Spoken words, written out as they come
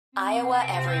Iowa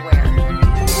Everywhere.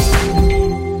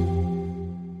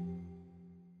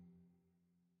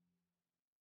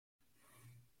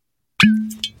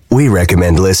 We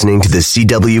recommend listening to the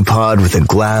CW Pod with a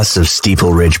glass of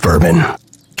Steeple Ridge bourbon.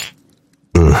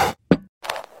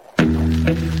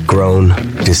 Grown,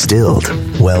 distilled,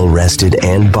 well-rested,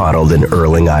 and bottled in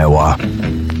Erling, Iowa.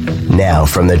 Now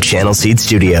from the Channel Seed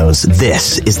Studios,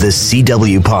 this is the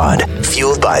CW Pod,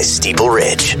 fueled by Steeple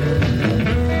Ridge.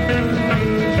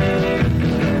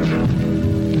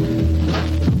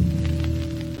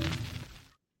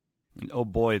 Oh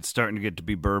boy, it's starting to get to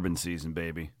be bourbon season,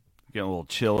 baby. Getting a little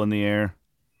chill in the air.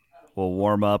 We'll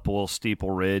warm up, a little Steeple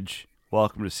Ridge.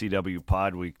 Welcome to CW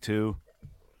Pod Week 2.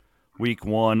 Week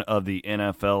 1 of the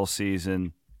NFL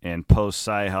season. And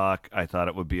post-Cyhawk, I thought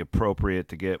it would be appropriate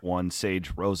to get one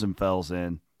Sage Rosenfels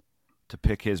in to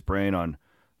pick his brain on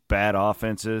bad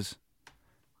offenses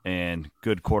and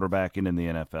good quarterbacking in the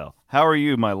NFL. How are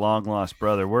you, my long-lost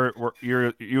brother?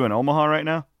 You in Omaha right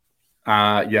now?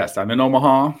 Yes, I'm in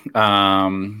Omaha,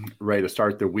 ready to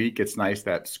start the week. It's nice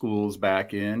that school's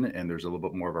back in and there's a little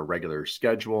bit more of a regular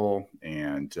schedule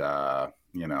and,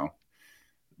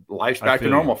 life's back to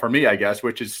normal for me, I guess,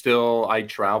 which is still, I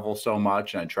travel so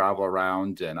much and I travel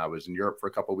around, and I was in Europe for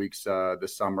a couple of weeks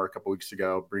this summer, a couple of weeks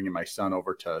ago, bringing my son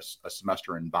over to a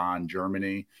semester in Bonn,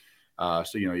 Germany.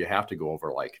 So, you have to go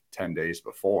over like 10 days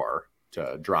before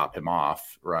to drop him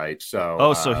off. Right.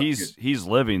 So, so he's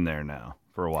living there now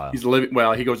for a while.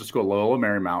 He goes to school at Loyola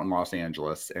Marymount in Los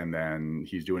Angeles, and then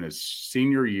he's doing his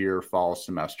senior year fall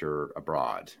semester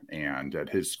abroad. And at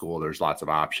his school, there's lots of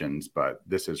options, but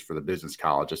this is for the business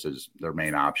college. This is their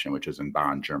main option, which is in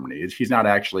Bonn, Germany. He's not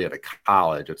actually at a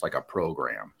college. It's like a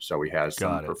program. So he has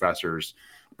some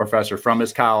professor from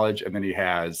his college, and then he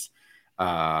has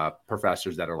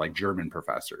professors that are like German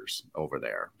professors over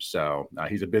there. So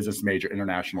he's a business major,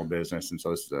 international business. And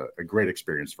so this is a great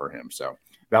experience for him. So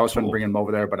that was fun bringing him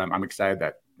over there, but I'm excited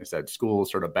that I said school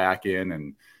is sort of back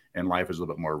in and life is a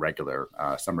little bit more regular.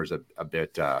 Summer's a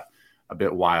bit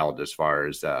wild as far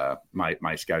as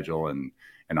my schedule, and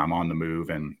I'm on the move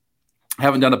and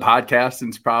haven't done a podcast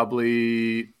since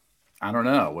probably, I don't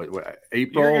know, what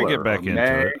April. You're gonna get back May.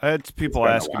 into it. I had people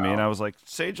asking me, and I was like,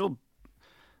 Sage is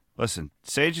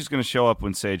going to show up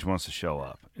when Sage wants to show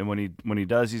up, and when he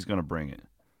does, he's going to bring it.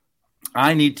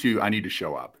 I need to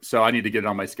show up. So I need to get it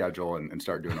on my schedule and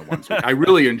start doing it once a week. I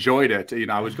really enjoyed it.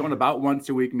 I was going about once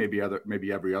a week, maybe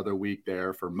every other week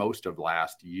there for most of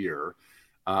last year.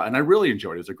 And I really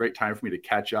enjoyed it. It was a great time for me to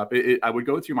catch up. I would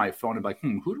go through my phone and be like,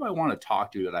 who do I want to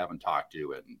talk to that I haven't talked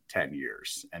to in 10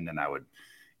 years? And then I would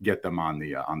get them on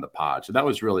the pod. So that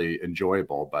was really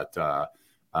enjoyable. But I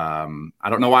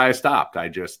don't know why I stopped. I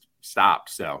just stopped.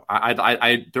 So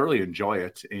I thoroughly enjoy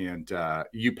it. And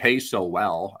you pay so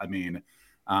well. I mean,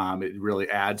 it really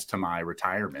adds to my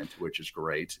retirement, which is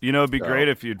great. It'd be great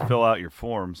if you'd fill out your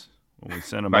forms when we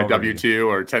send them my over. W-2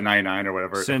 or 1099 or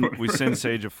whatever. We send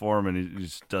Sage a form and he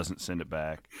just doesn't send it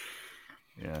back.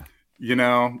 Yeah.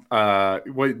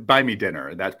 Buy me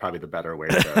dinner. That's probably the better way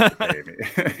to pay me.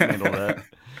 Handle that.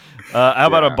 How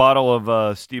about a bottle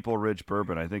of Steeple Ridge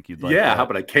bourbon? I think you'd like. Yeah. That. How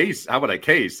about a case?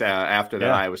 After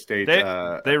that Iowa State?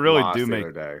 They really do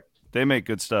make. Day. They make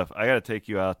good stuff. I got to take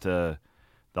you out to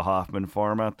the Hoffman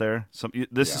farm out there.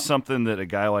 This is something that a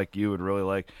guy like you would really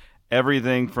like.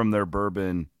 Everything from their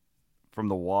bourbon, from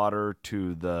the water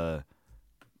to the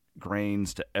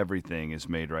grains to everything, is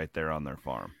made right there on their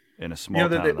farm in a small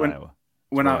town in Iowa.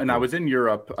 I was in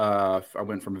Europe, I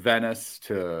went from Venice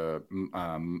to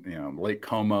Lake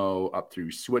Como up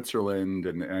through Switzerland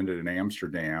and ended in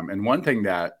Amsterdam. And one thing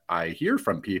that I hear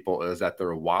from people is that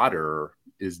their water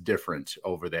is different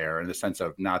over there in the sense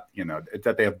of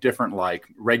that they have different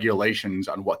regulations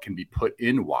on what can be put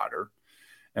in water.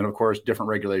 And of course, different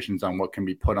regulations on what can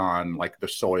be put on the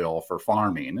soil for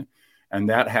farming. And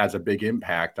that has a big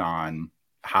impact on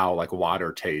how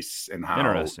water tastes and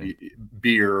how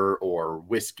beer or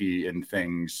whiskey and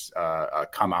things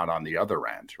come out on the other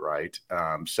end. Right.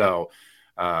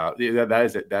 That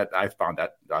is it. That I found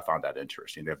that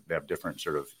interesting. They have different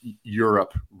sort of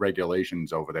Europe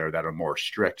regulations over there that are more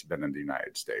strict than in the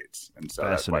United States. And so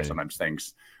that's why sometimes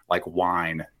things like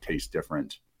wine taste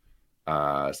different.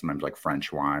 Sometimes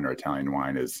French wine or Italian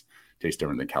wine tastes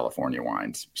different than California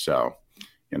wines. So,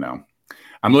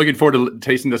 I'm looking forward to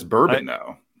tasting this bourbon,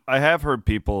 though. I have heard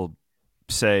people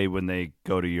say when they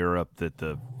go to Europe that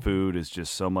the food is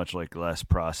just so much less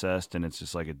processed, and it's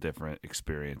just a different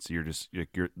experience.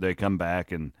 They come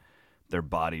back and their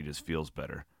body just feels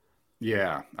better.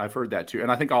 Yeah, I've heard that too.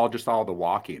 And I think all the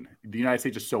walking. The United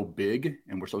States is so big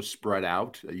and we're so spread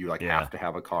out that you have to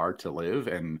have a car to live.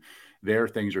 And There,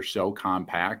 things are so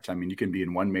compact. I mean, you can be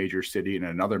in one major city and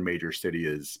another major city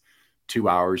is 2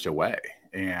 hours away.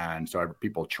 And so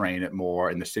people train it more,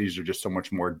 and the cities are just so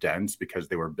much more dense because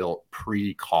they were built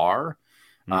pre-car.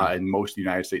 And most of the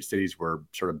United States cities were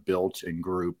sort of built and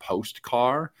grew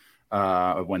post-car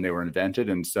of when they were invented.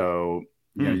 And so,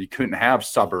 you couldn't have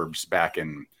suburbs back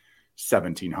in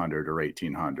 1700 or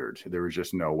 1800. There was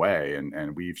just no way.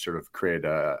 And we've sort of created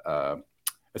a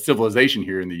civilization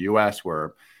here in the U.S.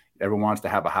 where everyone wants to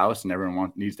have a house and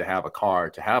everyone needs to have a car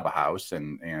to have a house.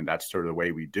 And that's sort of the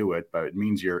way we do it. But it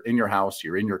means you're in your house,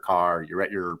 you're in your car, you're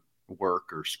at your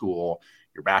work or school,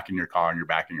 you're back in your car and you're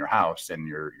back in your house, and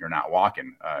you're not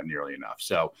walking nearly enough.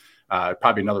 So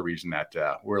probably another reason that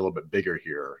we're a little bit bigger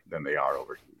here than they are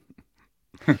over here.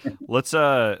 Let's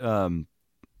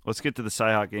get to the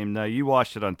Cyhawk game. Now, you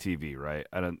watched it on TV, right?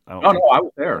 No, I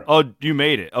was there. Oh, you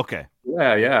made it. Okay.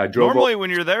 Yeah. Normally when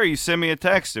you're there, you send me a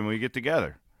text and we get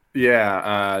together.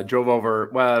 Yeah, drove over.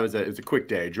 Well, it was a quick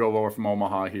day. Drove over from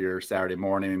Omaha here Saturday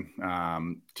morning.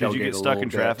 Did you get stuck in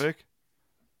traffic?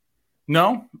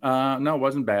 No, it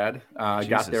wasn't bad.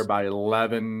 Got there by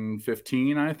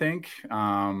 11:15, I think.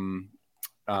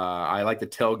 I like the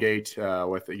tailgate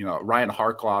with Ryan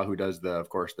Harklaw, who does of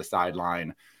course the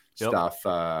sideline stuff.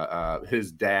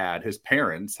 His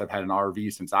parents have had an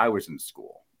RV since I was in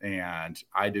school, and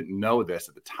I didn't know this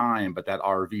at the time, but that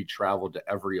RV traveled to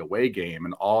every away game,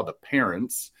 and all the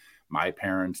parents, my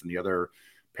parents and the other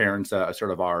parents,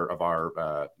 sort of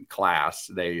our class,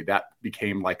 that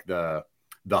became like the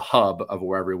hub of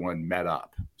where everyone met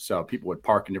up. So people would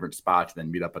park in different spots and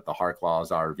then meet up at the Harklaw's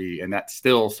RV. And that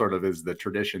still sort of is the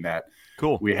tradition that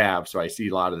we have. So I see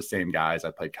a lot of the same guys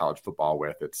I played college football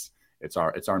with. It's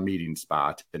our meeting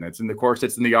spot. And it's in the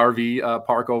RV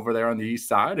park over there on the east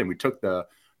side. And we took the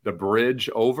bridge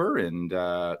over and,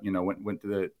 went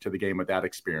to the game with that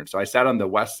experience. So I sat on the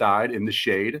west side in the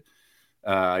shade.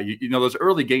 Those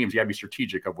early games, you gotta be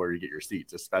strategic of where you get your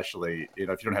seats, especially,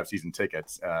 if you don't have season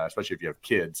tickets, especially if you have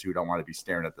kids who don't want to be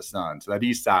staring at the sun. So that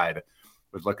east side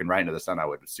was looking right into the sun, I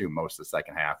would assume, most of the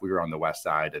second half. We were on the west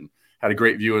side and had a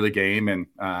great view of the game. And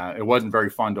it wasn't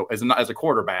very fun as a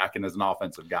quarterback and as an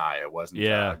offensive guy, it wasn't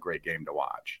a great game to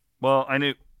watch. Well, I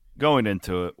knew going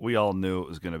into it, we all knew it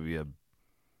was going to be a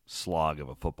slog of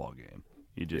a football game.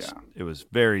 It was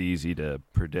very easy to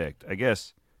predict. I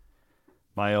guess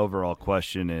my overall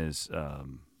question is,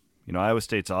 Iowa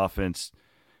State's offense,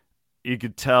 you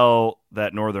could tell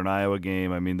that Northern Iowa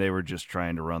game, I mean, they were just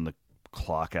trying to run the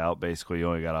clock out, basically. You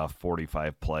only got off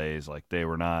 45 plays. Like, they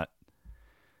were not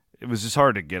 – it was just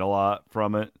hard to get a lot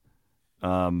from it.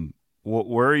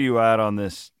 Where are you at on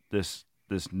this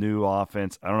new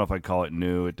offense? I don't know if I'd call it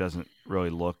new. It doesn't really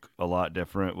look a lot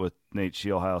different with Nate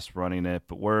Scheelhaase running it.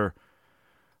 But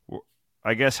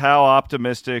I guess how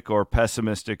optimistic or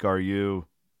pessimistic are you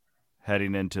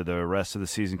heading into the rest of the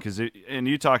season? And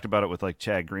you talked about it with like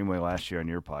Chad Greenway last year on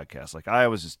your podcast. Like,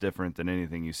 Iowa's just different than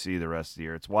anything you see the rest of the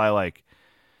year. It's why,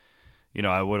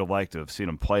 I would have liked to have seen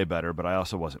them play better, but I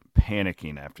also wasn't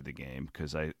panicking after the game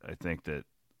because I think that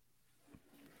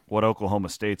what Oklahoma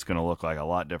State's going to look like a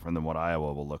lot different than what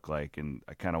Iowa will look like, and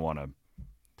I kind of want to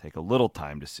take a little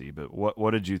time to see. But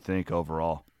what did you think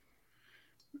overall?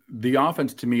 The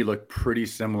offense to me looked pretty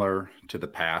similar to the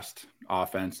past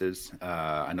offenses.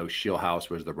 I know Scheelhaase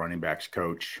was the running backs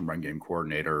coach, run game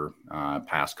coordinator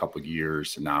past couple of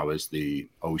years, and now is the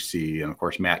OC. And of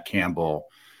course, Matt Campbell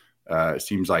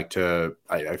seems like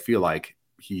I feel like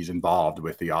he's involved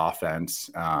with the offense.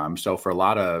 So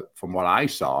from what I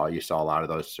saw, you saw a lot of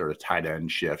those sort of tight end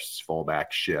shifts,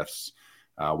 fullback shifts,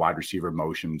 wide receiver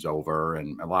motions over,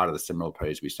 and a lot of the similar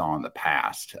plays we saw in the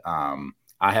past.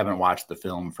 I haven't watched the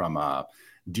film from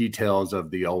details of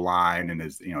the O-line and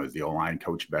is the O-line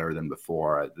coach better than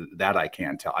before? That I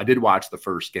can't tell. I did watch the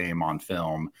first game on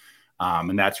film,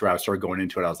 and that's where I started going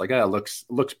into it. I was like, it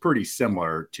looks pretty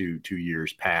similar to 2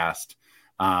 years past.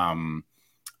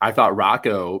 I thought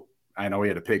Rocco, I know he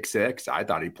had a pick six. I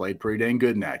thought he played pretty dang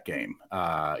good in that game.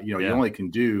 You only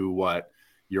can do what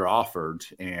you're offered,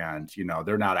 and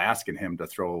they're not asking him to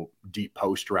throw deep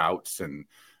post routes and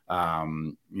a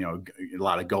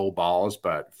lot of goal balls,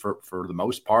 but for the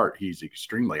most part, he's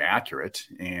extremely accurate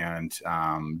and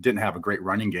didn't have a great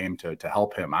running game to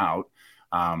help him out.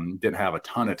 Didn't have a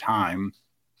ton of time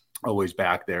always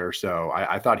back there. So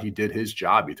I thought he did his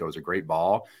job. He throws a great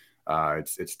ball.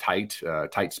 It's tight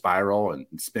spiral and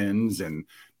spins and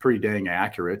pretty dang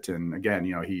accurate. And again,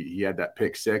 he had that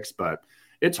pick six, but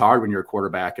it's hard when you're a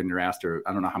quarterback and you're asked to,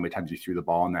 I don't know how many times you threw the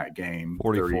ball in that game.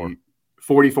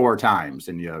 44 times,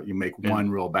 and you make one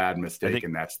real bad mistake,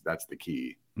 and that's the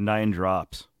key. 9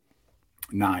 drops.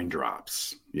 9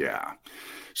 drops. Yeah.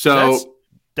 So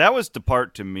that was the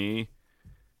part to me.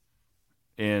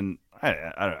 And I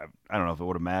don't know if it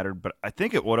would have mattered, but I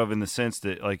think it would have in the sense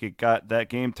that like that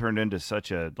game turned into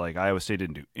such a like Iowa State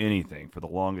didn't do anything for the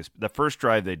longest. The first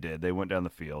drive they went down the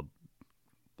field,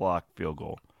 block, field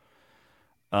goal.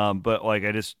 But like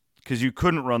because you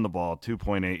couldn't run the ball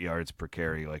 2.8 yards per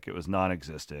carry, like it was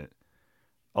non-existent.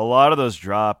 A lot of those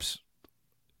drops,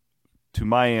 to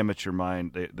my amateur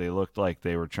mind, they looked like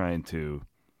they were trying to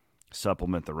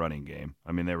supplement the running game.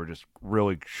 I mean, they were just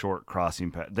really short crossing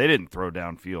pass. They didn't throw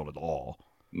downfield at all.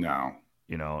 No.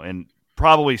 And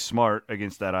probably smart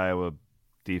against that Iowa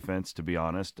defense, to be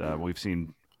honest. We've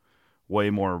seen way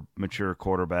more mature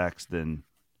quarterbacks than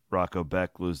Rocco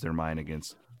Beck lose their mind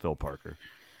against Phil Parker.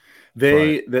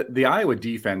 The Iowa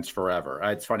defense forever.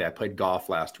 It's funny. I played golf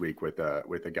last week with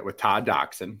Todd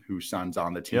Doxson, whose son's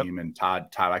on the team, and Todd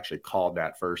actually called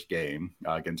that first game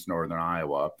against Northern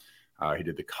Iowa. He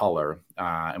did the color,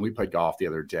 and we played golf the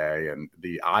other day. And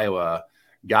the Iowa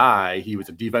guy, he was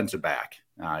a defensive back.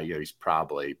 He's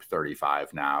probably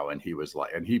 35 now, and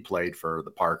he played for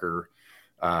the Parker.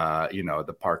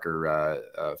 The Parker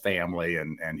family,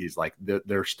 and he's like,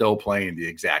 they're still playing the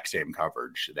exact same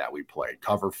coverage that we played.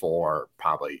 Cover 4,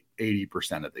 probably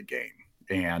 80% of the game.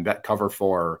 And that cover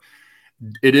 4,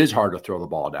 it is hard to throw the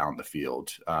ball down the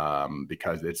field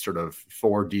because it's sort of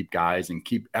 4 deep guys and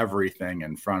keep everything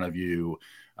in front of you.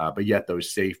 But yet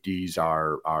those safeties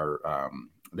are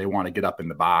they want to get up in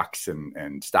the box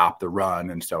and stop the run.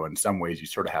 And so in some ways you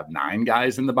sort of have 9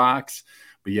 guys in the box,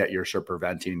 but yet you're sort of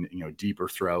preventing, deeper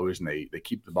throws, and they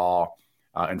keep the ball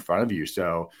in front of you.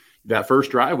 So that first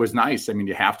drive was nice. I mean,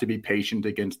 you have to be patient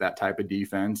against that type of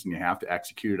defense, and you have to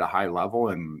execute at a high level.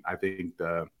 And I think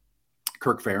the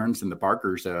Kirk Ferentz and the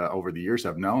Parkers over the years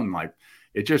have known, like,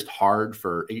 it's just hard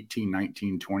for 18,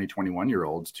 19, 20,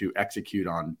 21-year-olds to execute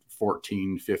on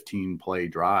 14, 15 play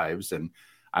drives. And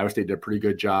Iowa State did a pretty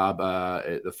good job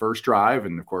at the first drive.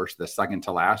 And of course, the second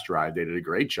to last drive, they did a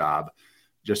great job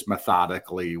just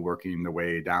methodically working the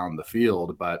way down the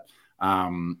field. But,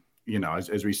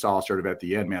 as we saw sort of at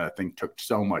the end, man, I think took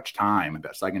so much time at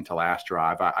that second to last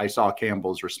drive. I saw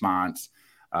Campbell's response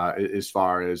as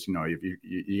far as, if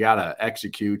you got to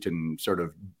execute and sort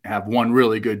of have one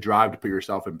really good drive to put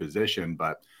yourself in position.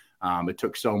 But it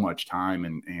took so much time,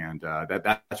 and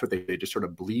that's what they just sort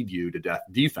of bleed you to death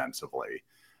defensively.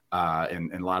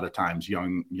 And a lot of times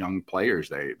young players,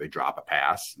 they drop a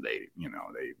pass, they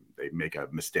make a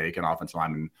mistake, an offensive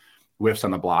lineman whiffs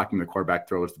on the block, and the quarterback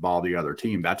throws the ball to the other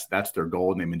team. That's their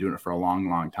goal, and they've been doing it for a long,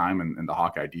 long time. And the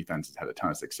Hawkeye defense has had a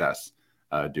ton of success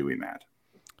doing that.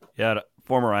 Yeah, a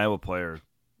former Iowa player,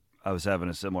 I was having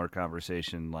a similar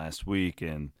conversation last week,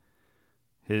 and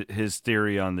his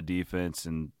theory on the defense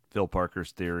and Phil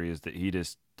Parker's theory is that he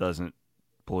just doesn't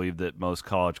believe that most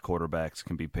college quarterbacks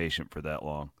can be patient for that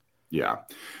long. Yeah.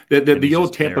 The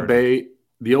old Tampa Bay,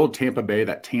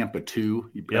 that Tampa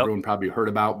 2, everyone probably heard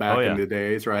about back in the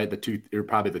days, right?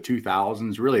 Probably the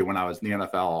 2000s, really, when I was in the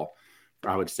NFL,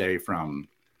 I would say from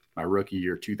my rookie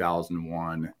year,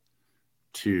 2001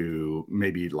 to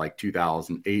maybe like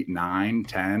 2008, 9,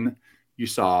 10, you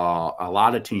saw a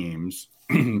lot of teams,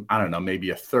 I don't know,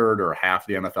 maybe a third or half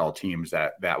the NFL teams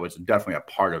that was definitely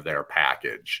a part of their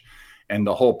package. And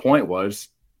the whole point was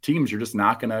teams are just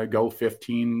not going to go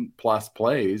 15 plus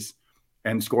plays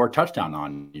and score a touchdown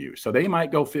on you. So they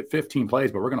might go 15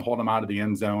 plays, but we're going to hold them out of the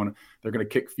end zone. They're going to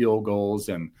kick field goals,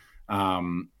 and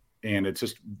it's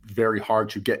just very hard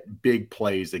to get big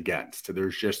plays against. So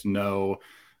there's just no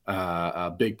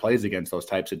big plays against those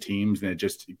types of teams. And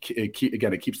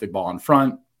it keeps the ball in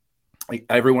front. Like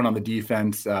everyone on the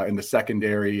defense in the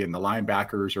secondary and the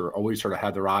linebackers are always sort of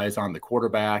had their eyes on the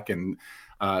quarterback. And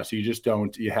so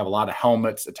you have a lot of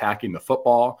helmets attacking the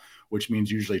football, which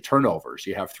means usually turnovers.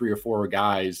 You have 3 or 4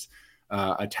 guys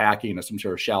attacking some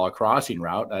sort of shallow crossing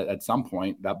route. At some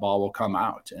point, that ball will come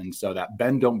out. And so that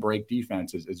bend, don't break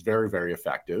defense is very, very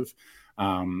effective.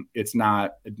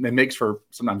 It makes for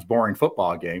sometimes boring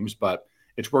football games, but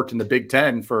it's worked in the Big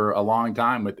Ten for a long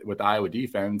time with Iowa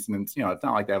defense. And it's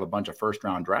not like they have a bunch of first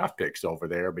round draft picks over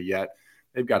there, but yet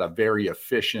they've got a very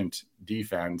efficient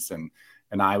defense. And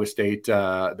Iowa State,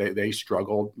 they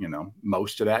struggled,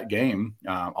 most of that game,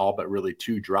 all but really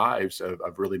 2 drives of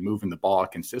really moving the ball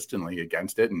consistently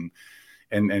against it.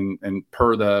 And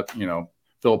per the,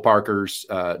 Phil Parker's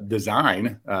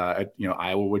design,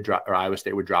 Iowa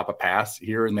State would drop a pass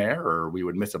here and there, or we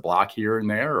would miss a block here and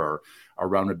there, or our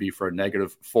run would be for a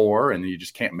 -4, and you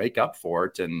just can't make up for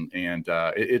it. And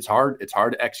it's hard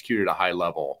to execute at a high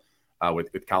level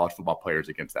with college football players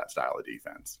against that style of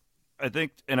defense. I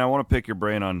think, and I want to pick your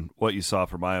brain on what you saw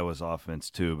from Iowa's offense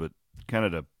too, but kind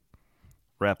of to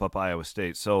wrap up Iowa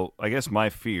State. So I guess my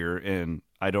fear, and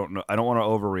I don't want to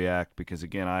overreact because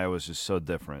again, Iowa's just so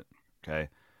different. Okay.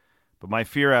 But my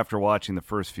fear after watching the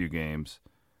first few games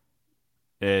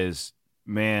is,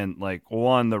 man, like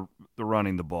one, the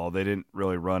running the ball. They didn't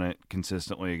really run it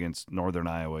consistently against Northern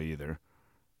Iowa either.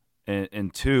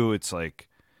 And two, it's like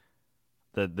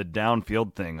the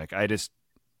downfield thing. Like I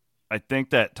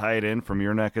think that tight end from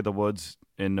your neck of the woods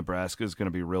in Nebraska is going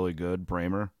to be really good,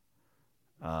 Bramer.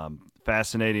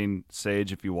 Fascinating,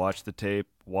 Sage, if you watch the tape,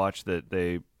 watch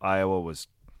that Iowa was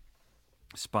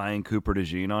spying Cooper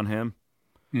DeJean on him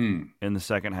in the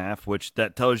second half, which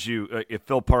that tells you, if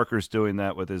Phil Parker's doing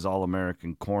that with his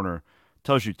All-American corner,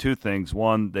 tells you two things.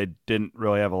 One, they didn't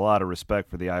really have a lot of respect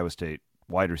for the Iowa State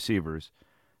wide receivers.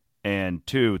 And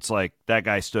two, it's like that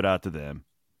guy stood out to them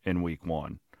in week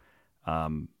one.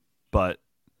 But,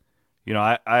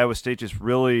 Iowa State just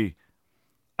really –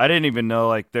 I didn't even know,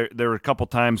 like, there were a couple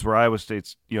times where Iowa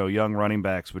State's, young running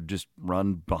backs would just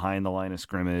run behind the line of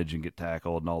scrimmage and get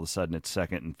tackled, and all of a sudden it's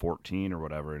 2nd and 14 or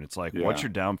whatever. And it's like, what's your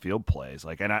downfield plays?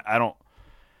 Like, and I don't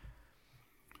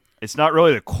 – it's not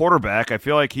really the quarterback. I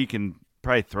feel like he can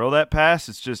probably throw that pass.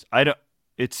 It's just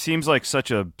 – it seems like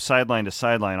such a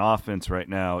sideline-to-sideline offense right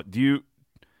now. Do you –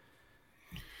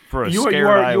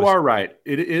 You are right.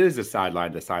 It is a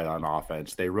sideline-to-sideline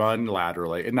offense. They run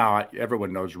laterally, and now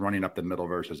everyone knows running up the middle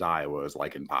versus Iowa is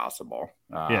like impossible.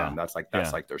 That's like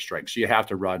their strength. So you have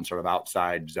to run sort of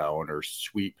outside zone or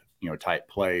sweep, type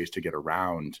plays to get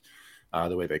around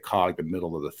the way they cog the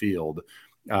middle of the field.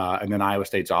 And then Iowa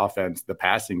State's offense, the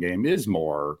passing game is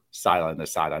more sideline to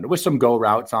sideline with some go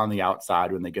routes on the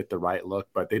outside when they get the right look,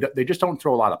 but they just don't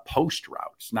throw a lot of post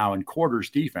routes. Now in quarters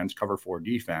defense, cover 4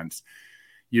 defense,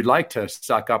 you'd like to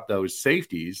suck up those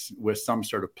safeties with some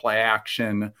sort of play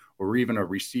action or even a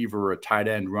receiver or a tight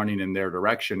end running in their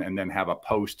direction and then have a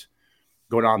post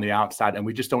go down the outside. And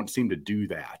we just don't seem to do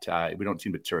that. We don't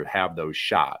seem to sort of have those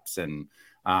shots. And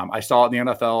I saw it in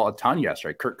the NFL a ton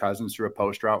yesterday. Kirk Cousins threw a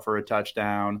post route for a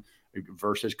touchdown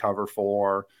versus cover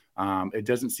 4. It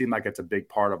doesn't seem like it's a big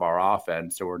part of our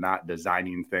offense. So we're not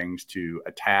designing things to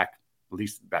attack at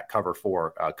least that cover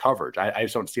 4 coverage. I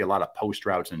just don't see a lot of post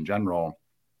routes in general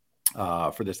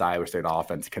for this Iowa State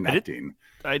offense connecting.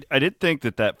 I did think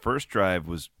that first drive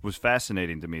was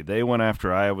fascinating to me. They went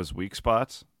after Iowa's weak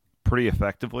spots pretty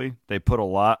effectively. They put a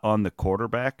lot on the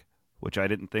quarterback, which I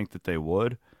didn't think that they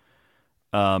would.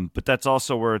 But that's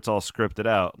also where it's all scripted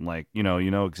out. And like, you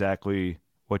know exactly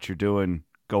what you're doing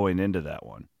going into that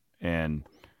one. And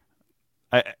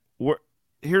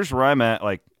here's where I'm at.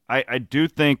 Like, I do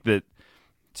think that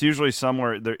it's usually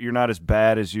somewhere that you're not as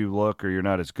bad as you look or you're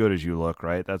not as good as you look,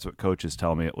 right? That's what coaches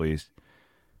tell me at least.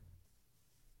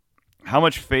 How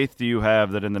much faith do you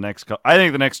have that in the next – I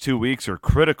think the next 2 weeks are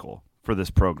critical for this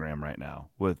program right now.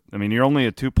 You're only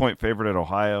a 2-point favorite at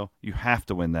Ohio. You have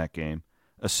to win that game,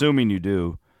 assuming you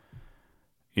do.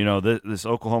 This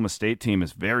Oklahoma State team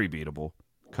is very beatable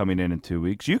coming in 2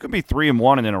 weeks. You could be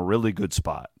 3-1 and in a really good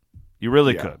spot. You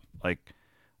really could. If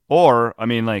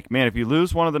you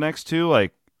lose one of the next two,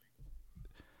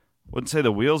 wouldn't say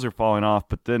the wheels are falling off,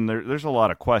 but then there's a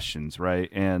lot of questions, right?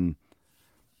 And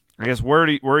I guess where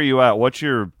are you at? What's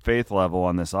your faith level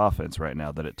on this offense right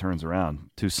now that it turns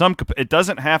around to some? It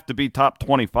doesn't have to be top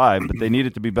 25, but they need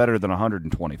it to be better than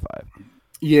 125.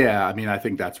 Yeah, I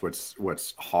think that's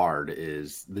what's hard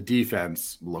is the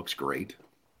defense looks great.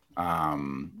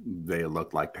 They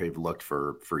look like they've looked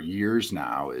for years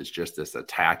now. Is just this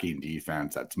attacking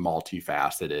defense that's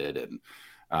multifaceted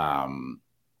and.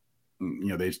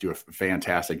 They just do a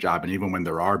fantastic job. And even when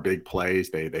there are big plays,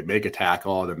 they make a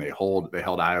tackle, then they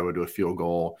held Iowa to a field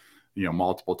goal,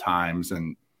 multiple times.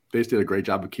 And they just did a great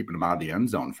job of keeping them out of the end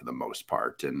zone for the most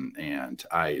part.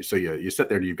 So you sit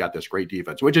there and you've got this great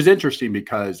defense, which is interesting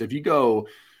because if you go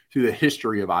through the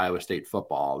history of Iowa State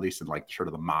football, at least in like sort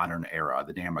of the modern era,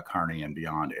 the Dan McCarney and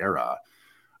beyond era,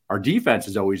 our defense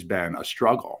has always been a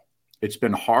struggle. It's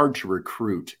been hard to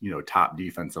recruit, top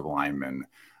defensive linemen,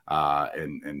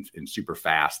 and super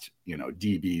fast,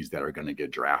 DBs that are going to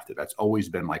get drafted. That's always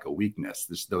been like a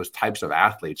weakness. Those types of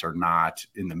athletes are not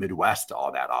in the Midwest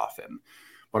all that often.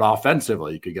 But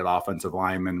offensively, you could get offensive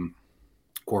linemen,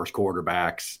 of course,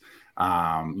 quarterbacks,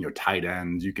 tight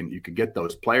ends. You could get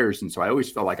those players. And so I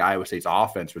always felt like Iowa State's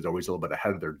offense was always a little bit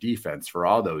ahead of their defense for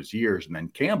all those years. And then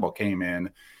Campbell came in,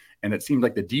 and it seemed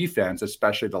like the defense,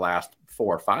 especially the last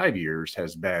 4 or 5 years,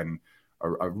 has been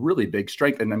a really big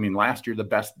strength. And last year, the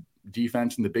best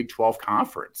defense in the Big 12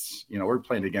 conference. We're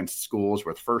playing against schools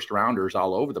with first rounders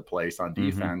all over the place on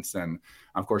defense. And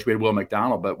of course we had Will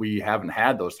McDonald, but we haven't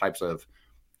had those types of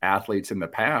athletes in the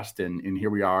past. And here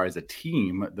we are as a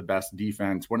team, one of the best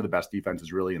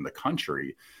defenses really in the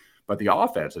country, but the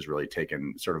offense has really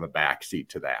taken sort of a backseat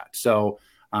to that. So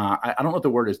I don't know if the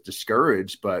word is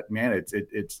discouraged, but man,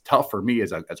 it's tough for me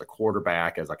as a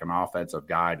quarterback, as like an offensive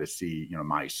guy to see,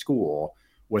 my school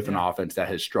with an offense that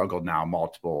has struggled now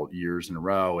multiple years in a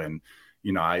row. And,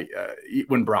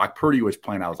 when Brock Purdy was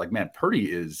playing, I was like, man,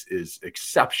 Purdy is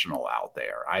exceptional out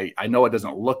there. I know it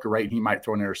doesn't look great. He might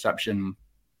throw an interception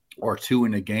or two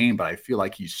in a game, but I feel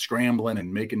like he's scrambling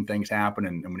and making things happen.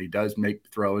 And when he does make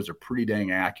throws, they're pretty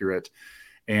dang accurate.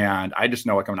 And I just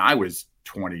know, like, when I was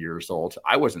 20 years old,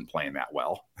 I wasn't playing that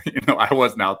well. I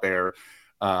wasn't out there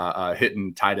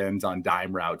hitting tight ends on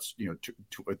dime routes,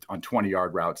 on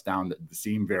 20-yard routes down the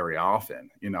seam very often.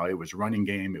 It was running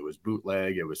game, it was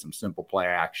bootleg, it was some simple play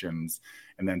actions,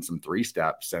 and then some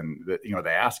 3-steps. And they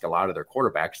ask a lot of their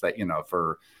quarterbacks that,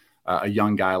 for a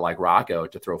young guy like Rocco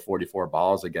to throw 44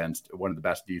 balls against one of the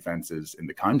best defenses in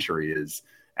the country is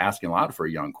asking a lot for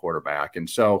a young quarterback. And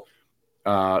so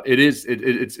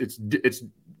it's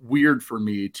weird for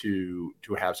me to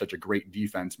have such a great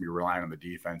defense, be relying on the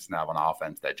defense, and have an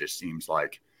offense that just seems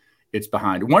like it's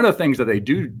behind. One of the things that they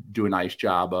do a nice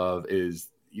job of is,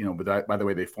 by the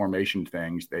way, they formation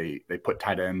things, they put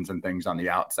tight ends and things on the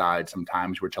outside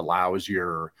sometimes, which allows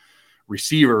your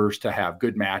receivers to have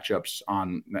good matchups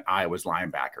on Iowa's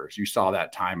linebackers. You saw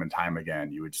that time and time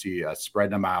again. You would see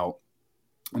spread them out.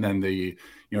 And then the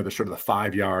sort of the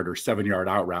 5-yard or 7-yard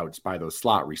out routes by those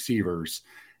slot receivers,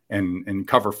 and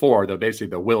cover 4,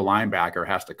 the will linebacker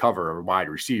has to cover a wide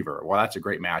receiver. Well, that's a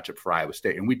great matchup for Iowa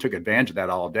State. And we took advantage of that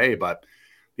all day, but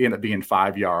they end up being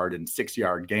 5-yard and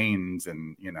 6-yard gains.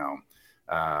 And,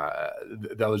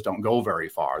 those don't go very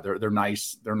far. They're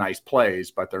nice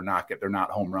plays, but they're not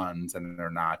home runs, and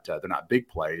they're not big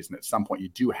plays. And at some point you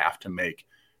do have to make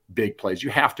big plays. You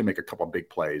have to make a couple of big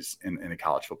plays in a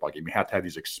college football game. You have to have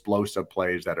these explosive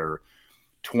plays that are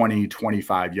 20,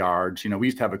 25 yards. We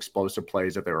used to have explosive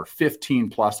plays that there were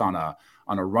 15 plus on a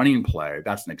running play.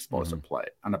 That's an explosive play.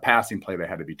 On a passing play, they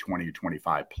had to be 20,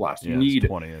 25 plus. You need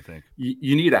 20, I think.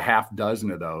 You need a half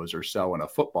dozen of those or so in a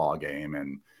football game.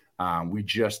 And we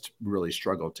just really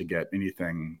struggled to get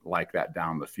anything like that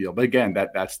down the field. But again,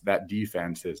 that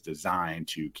defense is designed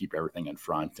to keep everything in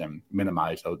front and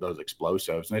minimize those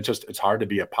explosives. And it's hard to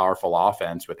be a powerful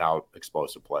offense without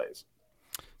explosive plays.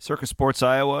 Circus Sports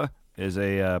Iowa is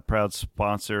a proud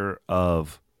sponsor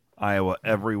of Iowa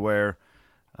Everywhere.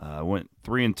 Went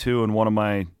 3-2 in one of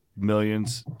my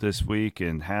millions this week,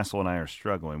 and Hassel and I are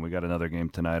struggling. We got another game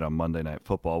tonight on Monday Night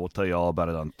Football. We'll tell you all about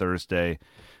it on Thursday.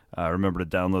 Remember to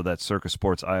download that Circus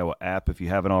Sports Iowa app if you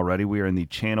haven't already. We are in the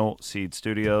Channel Seed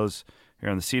Studios here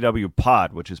on the CW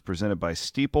Pod, which is presented by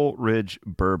Steeple Ridge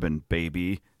Bourbon,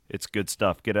 baby. It's good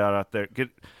stuff. Get out there. Get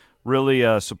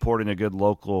really supporting a good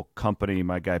local company.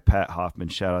 My guy Pat Hoffman,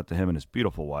 shout out to him and his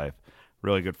beautiful wife.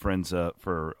 Really good friends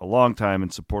for a long time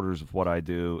and supporters of what I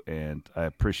do, and I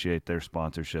appreciate their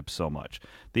sponsorship so much.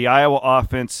 The Iowa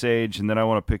offense, Sage, and then I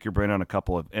want to pick your brain on a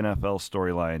couple of NFL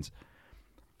storylines.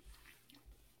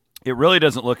 It really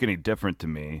doesn't look any different to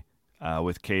me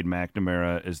with Cade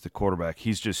McNamara as the quarterback.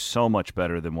 He's just so much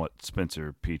better than what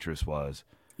Spencer Petras was.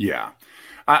 Yeah.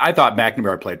 I thought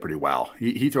McNamara played pretty well.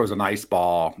 He throws a nice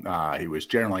ball. He was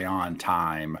generally on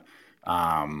time.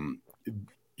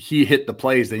 He hit the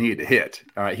plays they needed to hit.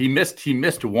 He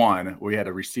missed one. We had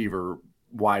a receiver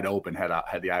wide open,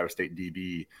 had the Iowa State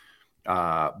DB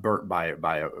burnt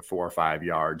by 4 or 5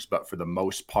 yards. But for the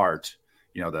most part,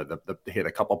 they hit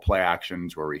a couple play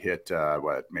actions where we hit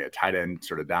a tight end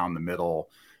sort of down the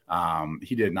middle.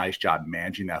 He did a nice job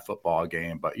managing that football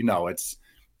game, but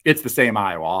it's the same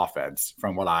Iowa offense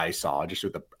from what I saw, just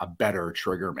with a better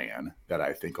trigger man that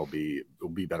I think will be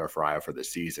better for Iowa for the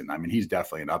season. I mean, he's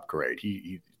definitely an upgrade.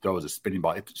 He throws a spinning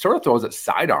ball. It sort of throws it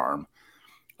sidearm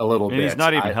a little bit. He's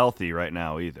not even healthy right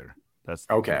now either. That's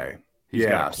okay. He's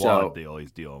got a quad deal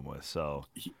he's dealing with. So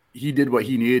he did what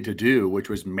he needed to do, which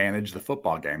was manage the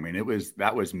football game. I mean,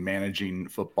 that was managing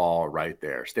football right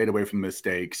there. Stayed away from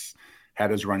mistakes,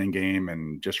 had his running game,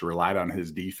 and just relied on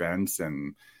his defense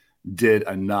and did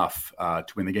enough to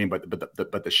win the game.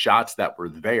 But the shots that were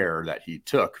there that he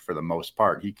took for the most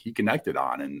part, he connected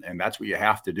on, and that's what you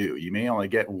have to do. You may only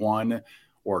get 1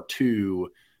 or 2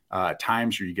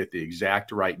 times where you get the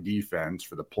exact right defense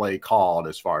for the play called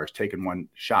as far as taking one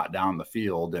shot down the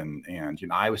field. And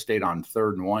Iowa State on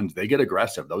 3rd and 1s, they get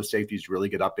aggressive. Those safeties really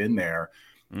get up in there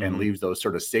and leaves those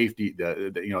sort of safety,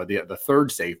 the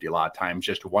third safety a lot of times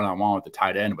just one-on-one with the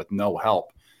tight end with no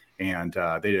help. And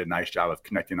they did a nice job of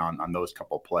connecting on those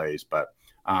couple of plays. But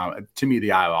to me,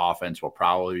 the Iowa offense will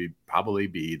probably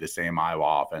be the same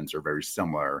Iowa offense or very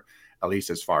similar, at least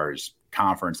as far as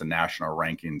conference and national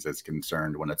rankings is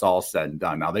concerned when it's all said and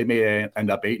done. Now, they may end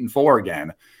up 8-4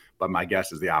 again, but my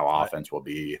guess is the Iowa offense will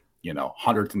be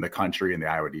 100th in the country, and the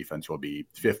Iowa defense will be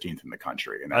 15th in the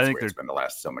country. And that's where it's been the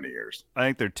last so many years. I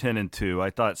think they're 10-2. I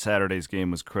thought Saturday's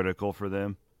game was critical for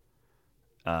them.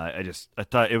 I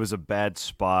thought it was a bad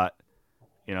spot.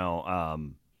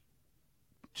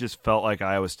 Just felt like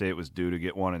Iowa State was due to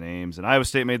get one in Ames, and Iowa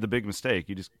State made the big mistake.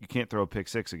 You can't throw a pick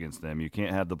six against them. You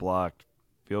can't have the blocked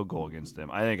field goal against them.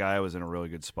 I think Iowa's in a really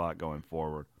good spot going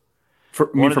forward. For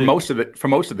most of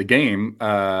the game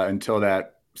until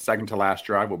that second to last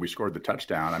drive where we scored the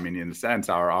touchdown. I mean, in a sense,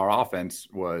 our offense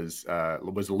was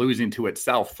losing to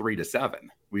itself 3-7.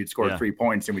 We'd scored 3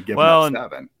 points and we'd give them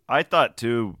 7. I thought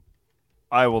too.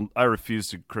 I refuse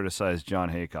to criticize John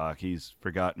Haycock. He's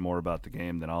forgotten more about the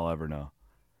game than I'll ever know.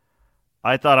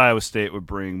 I thought Iowa State would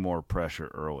bring more pressure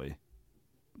early.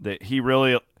 That he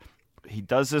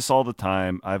does this all the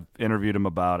time. I've interviewed him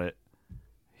about it.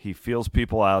 He feels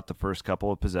people out the first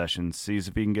couple of possessions, sees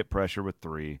if he can get pressure with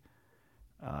 3.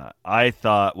 I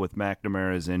thought with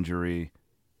McNamara's injury,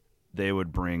 they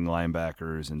would bring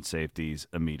linebackers and safeties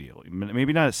immediately.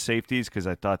 Maybe not as safeties because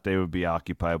I thought they would be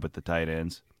occupied with the tight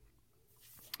ends.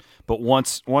 But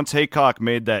once Haycock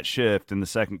made that shift in the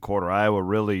second quarter, Iowa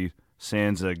really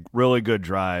sans a really good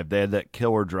drive. They had that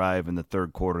killer drive in the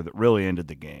third quarter that really ended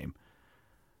the game.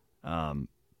 But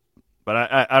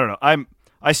I don't know.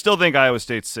 I still think Iowa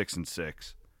State's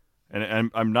 6-6,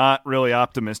 and I'm not really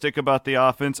optimistic about the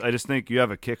offense. I just think you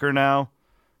have a kicker now,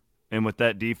 and with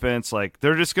that defense, like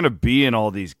they're just going to be in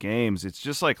all these games. It's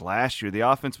just like last year. The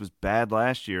offense was bad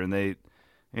last year, and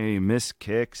you miss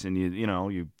kicks, and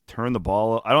you turn the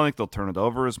ball. I don't think they'll turn it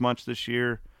over as much this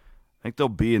year. I think they'll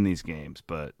be in these games,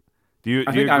 but. Do you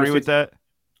agree with that?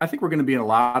 I think we're going to be in a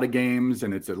lot of games,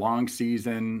 and it's a long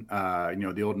season.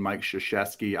 The old Mike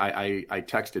Krzyzewski. I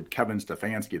texted Kevin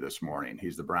Stefanski this morning.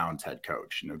 He's the Browns head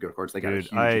coach. Of course, they got a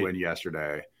huge win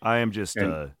yesterday. I am just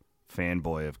a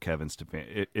fanboy of Kevin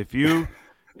Stefanski.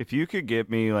 If you could get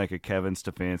me like a Kevin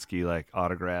Stefanski like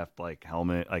autographed like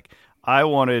helmet, like I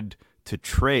wanted to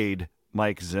trade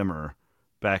Mike Zimmer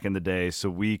back in the day so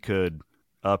we could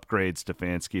upgrade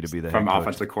Stefanski to be the from head coach.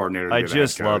 Offensive coordinator. I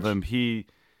just love him.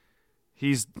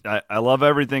 I love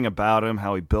everything about him.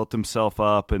 How he built himself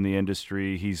up in the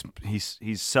industry.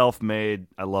 He's self-made.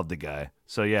 I love the guy.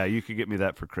 So yeah, you could get me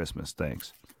that for Christmas.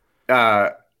 Thanks.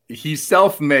 He's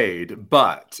self-made,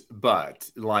 but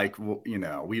like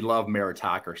we love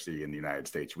meritocracy in the United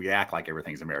States. We act like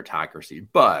everything's a meritocracy,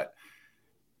 but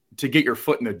to get your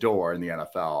foot in the door in the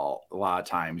NFL, a lot of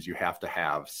times you have to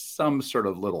have some sort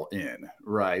of little in,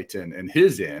 right? And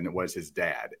his in was his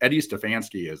dad. Eddie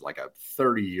Stefanski is like a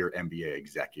 30-year NBA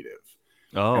executive.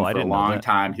 Oh, I didn't know that. For a long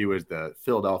time, he was the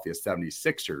Philadelphia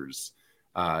 76ers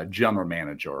general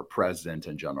manager, or president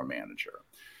and general manager.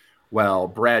 Well,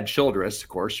 Brad Childress, of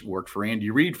course, worked for Andy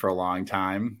Reid for a long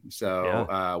time.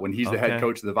 So when he's the head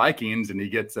coach of the Vikings and he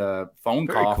gets a phone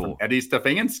call from Eddie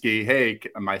Stefanski, hey,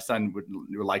 my son would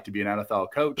like to be an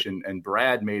NFL coach. And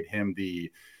Brad made him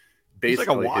he's like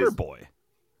a water boy.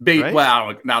 Right?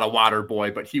 Well, not a water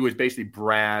boy, but he was basically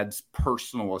Brad's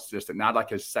personal assistant, not like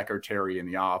his secretary in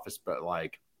the office, but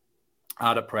like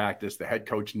out of practice. The head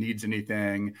coach needs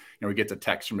anything. He gets a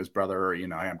text from his brother, hey,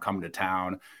 I'm coming to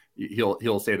town.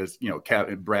 He'll say this,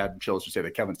 Brad Childress would say to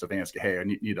Kevin Stefanski, hey, I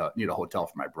need a hotel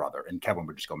for my brother. And Kevin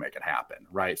would just go make it happen.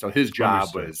 Right. So his job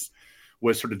was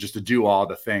sort of just to do all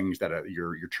the things that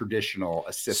your traditional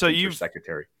assistant or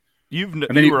secretary. But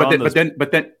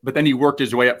then he worked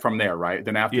his way up from there. Right.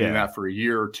 Then after doing that for a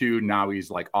year or two, now he's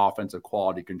like offensive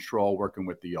quality control, working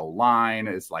with the O-line.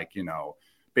 It's like,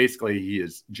 basically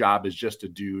his job is just to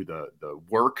do the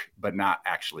work, but not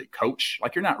actually coach.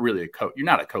 Like you're not really a coach. You're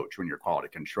not a coach when you're quality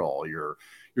control. You're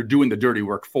doing the dirty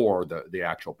work for the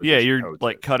actual position. Yeah, you're coaches.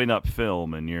 Like cutting up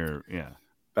film and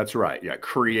That's right. Yeah,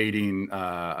 creating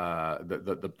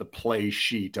the play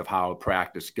sheet of how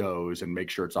practice goes and make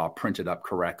sure it's all printed up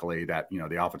correctly. That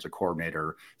the offensive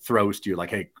coordinator throws to you like,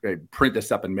 hey, print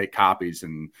this up and make copies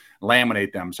and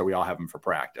laminate them so we all have them for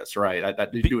practice. Right?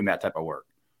 He's doing that type of work.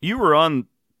 You were on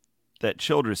that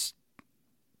Childress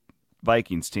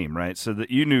Vikings team, right? So that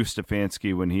you knew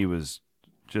Stefanski when he was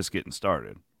just getting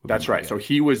started. That's right. So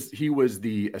he was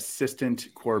the assistant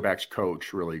quarterbacks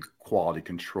coach, really quality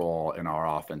control in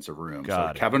our offensive room.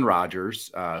 Kevin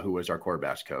Rogers, who was our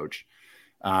quarterbacks coach,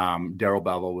 Darrell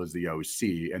Bevel was the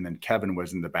OC, and then Kevin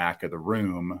was in the back of the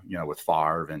room, with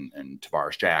Favre and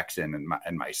Tavares Jackson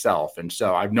and myself. And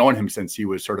so I've known him since he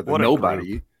was sort of a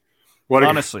nobody.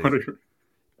 Honestly.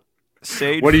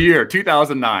 Sage, what a year,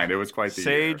 2009. It was quite the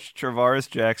year. Sage, Tavares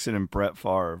Jackson, and Brett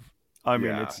Favre. I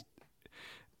mean,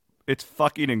 it's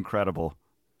fucking incredible.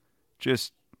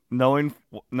 Just knowing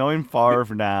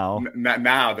Favre now.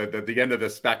 Now that the end of the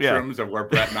spectrums of where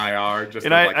Brett and I are, just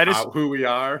who we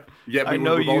are. Yeah, I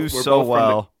know you so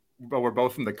well. But we're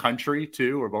both from the country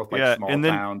too. We're both small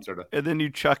towns, sort of. And then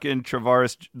you chuck in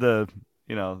Tavares, the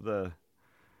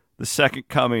second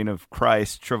coming of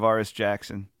Christ, Tavares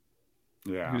Jackson.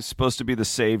 Yeah, who's supposed to be the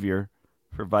savior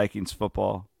for Vikings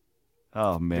football.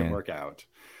 Oh man, didn't work out.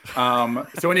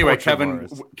 So anyway,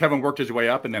 Kevin worked his way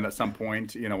up, and then at some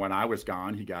point, when I was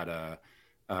gone, he got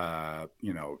I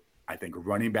think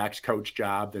running backs coach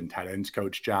job, then tight ends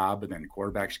coach job, and then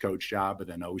quarterbacks coach job, and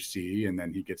then OC, and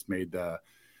then he gets made the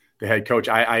head coach.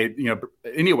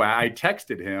 Anyway, I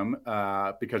texted him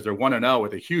because they're 1-0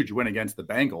 with a huge win against the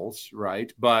Bengals,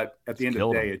 right? But at the end of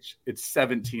the day, it's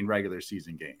 17 regular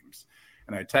season games.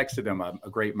 And I texted him a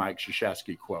great Mike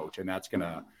Krzyzewski quote, and that's going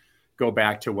to go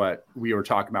back to what we were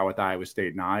talking about with Iowa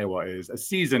State and Iowa is a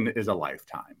season is a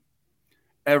lifetime.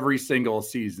 Every single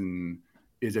season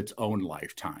is its own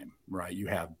lifetime, right? You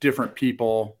have different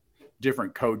people,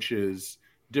 different coaches,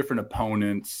 different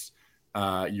opponents.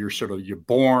 You're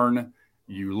born,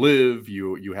 you live,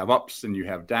 you have ups and you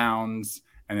have downs,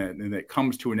 and it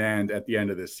comes to an end at the end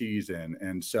of the season.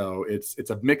 And so it's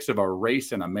a mix of a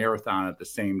race and a marathon at the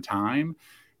same time.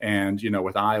 And,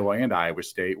 with Iowa and Iowa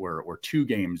State, we're 2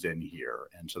 games in here.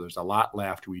 And so there's a lot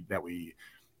left that we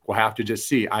will have to just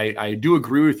see. I do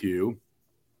agree with you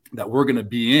that we're going to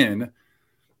be in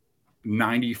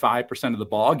 95% of the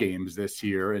ball games this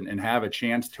year and have a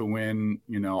chance to win,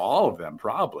 all of them.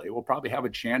 We'll probably have a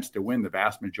chance to win the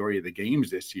vast majority of the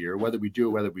games this year. Whether we do,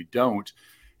 whether we don't,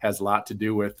 has a lot to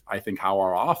do with, I think, how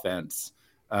our offense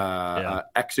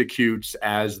executes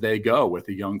as they go with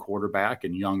a young quarterback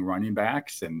and young running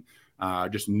backs and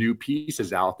just new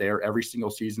pieces out there. Every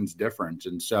single season's different.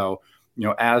 And so,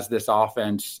 as this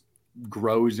offense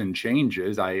grows and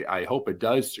changes, I hope it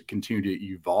does continue to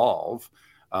evolve.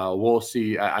 We'll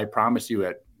see. I promise you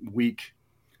at week,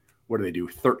 what do they do?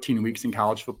 13 weeks in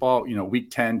college football,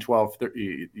 week 10, 12,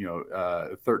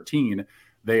 13,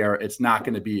 it's not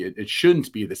going to be, it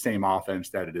shouldn't be the same offense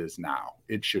that it is now.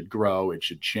 It should grow. It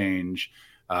should change.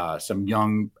 Some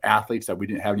young athletes that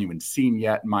haven't even seen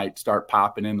yet might start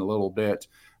popping in a little bit.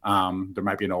 There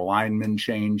might be an alignment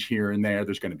change here and there.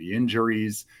 There's going to be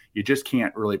injuries. You just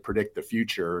can't really predict the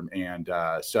future. And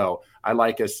so I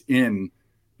like us in,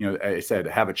 I said,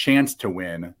 have a chance to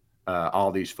win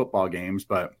all these football games,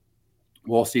 but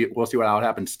we'll see what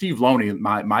happens. Steve Loney,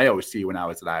 my OC when I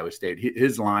was at Iowa State,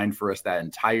 his line for us that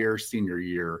entire senior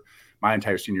year, my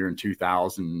entire senior year in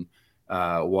 2000,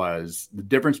 was the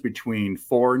difference between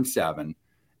 4-7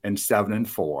 and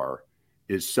 7-4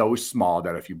 is so small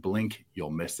that if you blink, you'll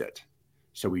miss it.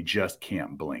 So we just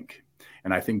can't blink.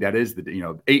 And I think that is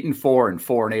 8-4 and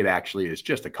 4-8 actually is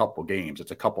just a couple games.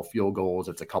 It's a couple field goals.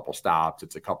 It's a couple stops.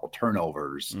 It's a couple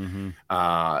turnovers.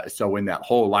 Mm-hmm. So in that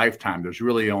whole lifetime, there's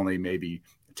really only maybe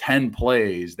 10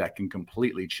 plays that can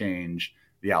completely change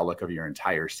the outlook of your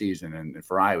entire season. And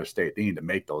for Iowa State, they need to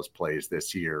make those plays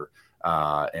this year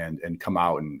and come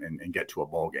out and get to a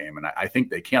bowl game. And I think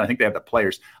they can. I think they have the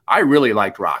players. I really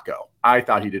liked Rocco. I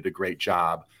thought he did a great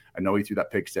job. I know he threw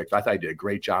that pick 6. I thought he did a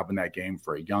great job in that game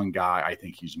for a young guy. I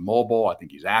think he's mobile. I think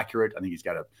he's accurate. I think he's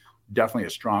got definitely a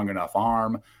strong enough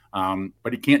arm,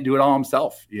 but he can't do it all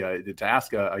himself. To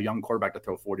ask a young quarterback to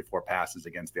throw 44 passes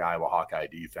against the Iowa Hawkeye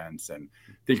defense and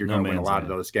think you're going to win a lot of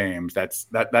those games,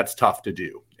 that's tough to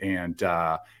do. And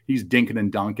he's dinking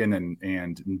and dunking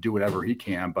and do whatever he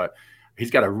can, but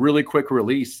he's got a really quick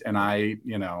release. And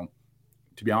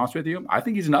to be honest with you, I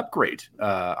think he's an upgrade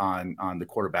on the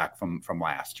quarterback from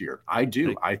last year. I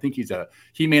do. I think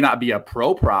he may not be a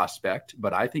pro prospect,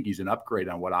 but I think he's an upgrade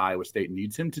on what Iowa State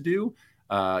needs him to do.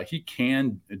 He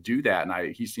can do that,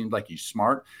 and he seems like he's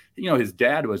smart. His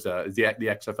dad was the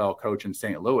XFL coach in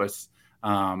St. Louis.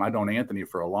 I've known Anthony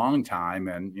for a long time,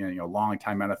 and long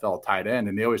time NFL tight end.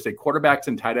 And they always say quarterbacks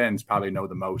and tight ends probably know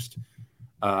the most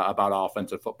about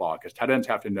offensive football because tight ends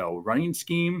have to know running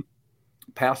scheme,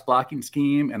 pass blocking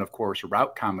scheme, and of course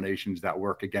route combinations that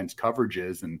work against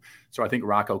coverages. And so I think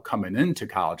Rocco coming into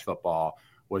college football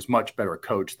was much better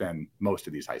coach than most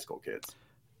of these high school kids.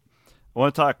 I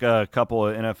want to talk a couple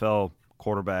of NFL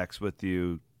quarterbacks with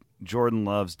you. Jordan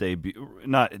Love's debut,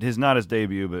 not his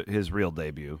debut, but his real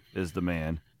debut is the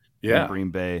man in Green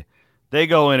Bay. they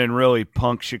go in and really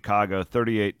punk Chicago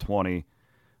 38-20.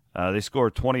 They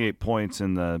scored 28 points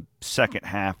in the second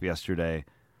half yesterday.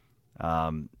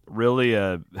 Really,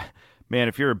 man,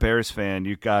 if you're a Bears fan,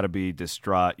 you've got to be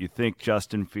distraught. You think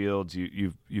Justin Fields,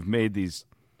 you've made these,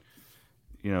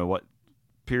 what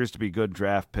appears to be good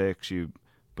draft picks,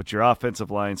 but your offensive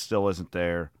line still isn't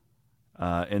there.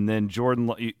 And then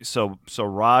so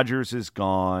Rodgers is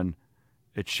gone.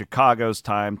 It's Chicago's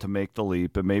time to make the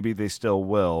leap, and maybe they still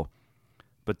will.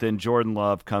 But then Jordan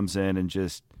Love comes in and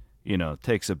just,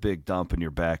 takes a big dump in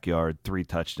your backyard, 3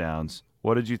 touchdowns.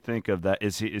 What did you think of that?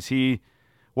 Is he?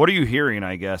 What are you hearing,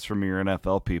 I guess, from your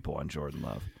NFL people on Jordan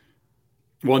Love?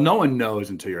 Well, no one knows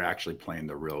until you're actually playing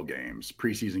the real games,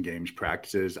 preseason games,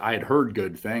 practices. I had heard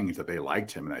good things that they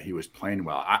liked him and that he was playing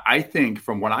well. I think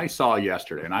from what I saw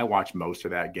yesterday, and I watched most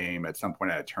of that game, at some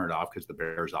point I had turned off because the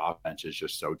Bears offense is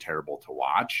just so terrible to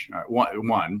watch.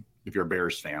 One, if you're a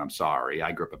Bears fan, I'm sorry.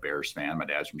 I grew up a Bears fan. My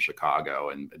dad's from Chicago,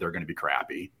 and they're going to be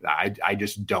crappy. I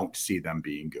just don't see them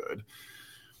being good.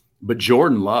 But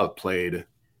Jordan Love played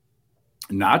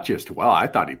not just well, I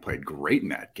thought he played great in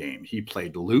that game. He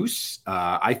played loose.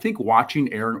 I think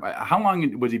watching Aaron, how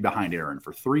long was he behind Aaron?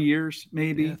 For 3 years,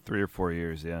 maybe? Yeah, 3 or 4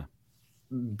 years, yeah.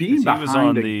 Being behind, he was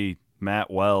on the Matt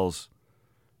Wells,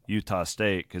 Utah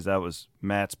State, because that was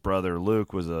Matt's brother.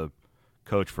 Luke was a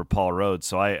coach for Paul Rhodes,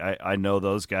 so I know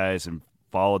those guys and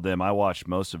followed them. I watched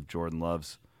most of Jordan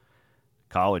Love's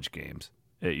college games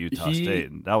at Utah State,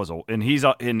 and that was he's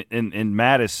and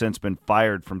Matt has since been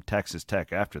fired from Texas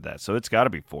Tech after that, so it's got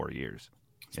to be 4 years.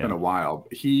 It's been a while.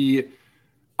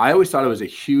 I always thought it was a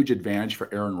huge advantage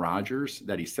for Aaron Rodgers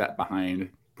that he sat behind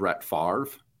Brett Favre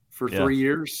for 3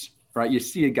 years. Right? You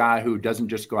see a guy who doesn't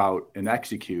just go out and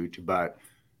execute, but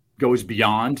goes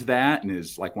beyond that and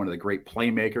is like one of the great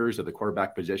playmakers of the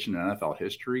quarterback position in NFL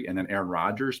history. And then Aaron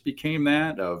Rodgers became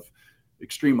that, of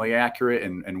extremely accurate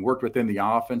and worked within the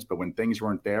offense. But when things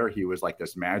weren't there, he was like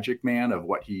this magic man of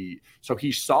so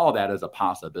he saw that as a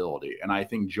possibility. And I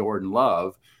think Jordan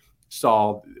Love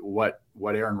saw what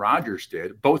Aaron Rodgers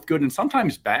did, both good and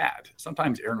sometimes bad.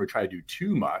 Sometimes Aaron would try to do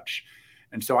too much.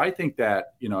 And so I think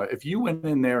that, if you went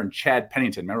in there and Chad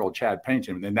Pennington, remember old Chad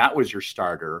Pennington, and that was your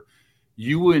starter,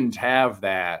 you wouldn't have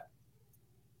that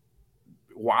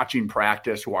watching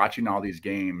practice, watching all these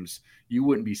games. You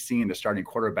wouldn't be seeing the starting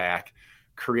quarterback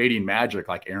creating magic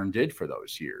like Aaron did for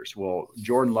those years. Well,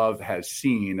 Jordan Love has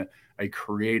seen a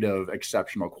creative,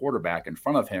 exceptional quarterback in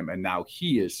front of him, and now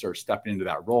he is sort of stepping into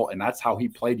that role, and that's how he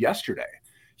played yesterday.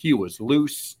 He was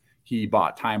loose. He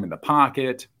bought time in the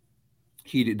pocket.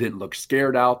 He didn't look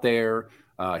scared out there.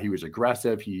 He was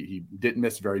aggressive. He didn't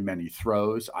miss very many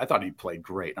throws. I thought he played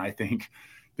great, and I think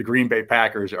the Green Bay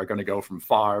Packers are going to go from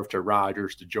Favre to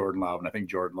Rodgers to Jordan Love, and I think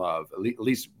Jordan Love, at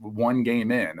least one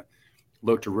game in,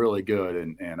 looked really good,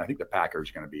 and I think the Packers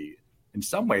are going to be, in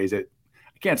some ways, I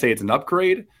can't say it's an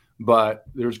upgrade, but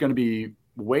there's going to be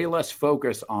way less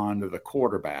focus on the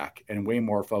quarterback and way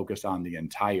more focus on the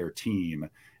entire team.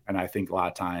 And I think a lot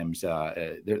of times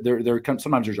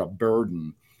sometimes there's a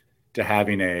burden to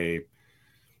having a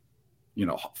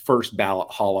first ballot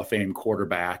Hall of Fame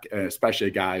quarterback, and especially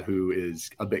a guy who is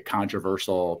a bit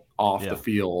controversial off the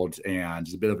field and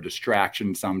is a bit of a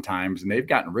distraction sometimes. And they've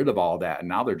gotten rid of all that, and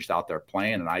now they're just out there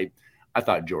playing. And I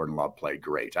thought Jordan Love played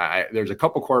great. There's a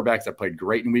couple quarterbacks that played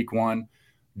great in week one.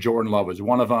 Jordan Love was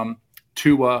one of them.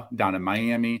 Tua down in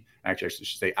Miami, actually I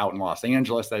should say out in Los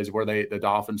Angeles, that is where the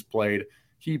Dolphins played.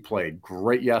 He played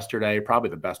great yesterday, probably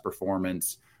the best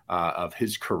performance of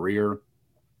his career.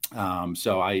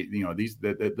 So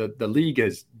the league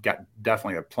has got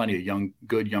definitely plenty of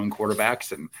good young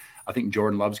quarterbacks, and I think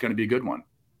Jordan Love's going to be a good one.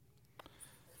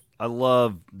 I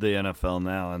love the NFL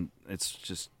now, and it's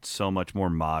just so much more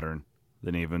modern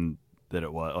than even that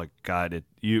it was. Like, God,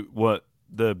 what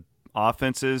the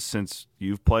offense is since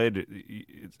you've played,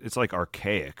 it's like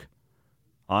archaic.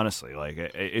 Honestly, like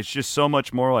it's just so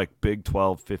much more like Big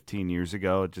 12 15 years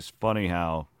ago. It's just funny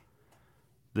how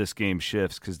this game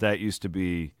shifts, because that used to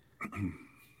be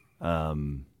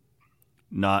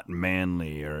not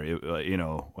manly or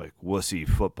like wussy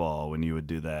football when you would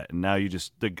do that, and now you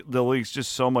just the league's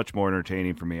just so much more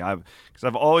entertaining for me. Because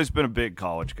I've always been a big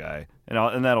college guy,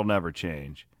 and that'll never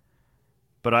change.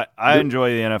 But I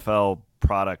enjoy the NFL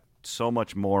product so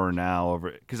much more now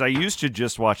because I used to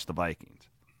just watch the Vikings.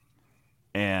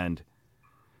 And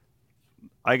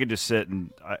I could just sit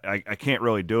and I can't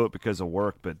really do it because of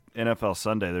work, but NFL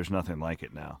Sunday, there's nothing like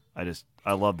it now.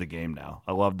 I love the game now.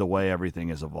 I love the way everything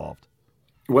has evolved.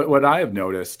 What I have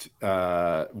noticed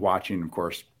watching, of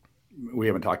course, we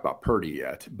haven't talked about Purdy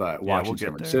yet, but watching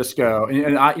San Francisco,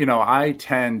 and I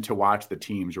tend to watch the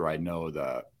teams where I know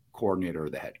the coordinator or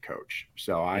the head coach.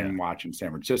 So I'm Yeah. watching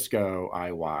San Francisco,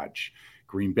 I watch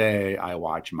Green Bay, I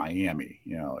watch Miami,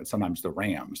 and sometimes the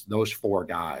Rams. Those four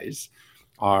guys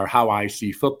are how I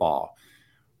see football.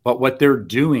 But what they're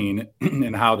doing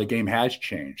and how the game has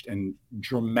changed and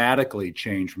dramatically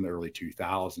changed from the early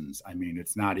 2000s. I mean,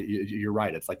 it's not, you're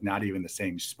right. It's like not even the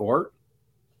same sport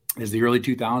as the early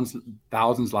 2000s,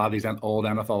 a lot of these old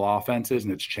NFL offenses,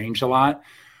 and it's changed a lot.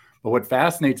 But what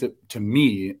fascinates it to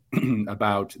me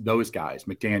about those guys,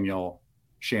 McDaniel,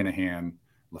 Shanahan,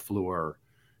 LaFleur,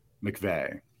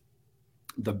 McVay,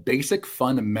 the basic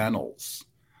fundamentals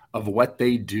of what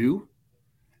they do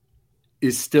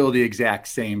is still the exact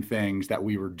same things that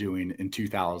we were doing in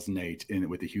 2008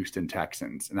 with the Houston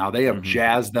Texans. Now they have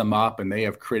jazzed them up and they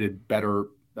have created better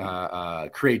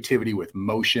creativity with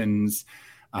motions.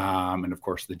 And of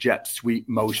course the jet sweep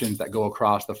motions that go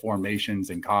across the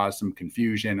formations and cause some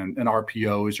confusion, and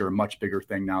RPOs are a much bigger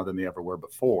thing now than they ever were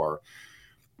before.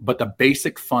 But the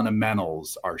basic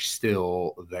fundamentals are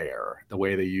still there. The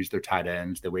way they use their tight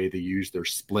ends, the way they use their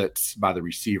splits by the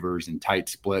receivers and tight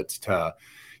splits to,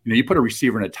 you put a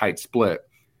receiver in a tight split,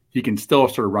 he can still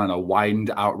sort of run a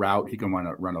widened out route. He can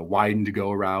run a widened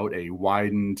go route, a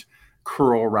widened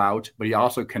curl route, but he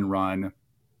also can run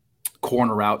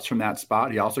corner routes from that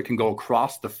spot. He also can go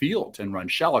across the field and run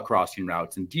shallow crossing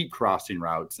routes and deep crossing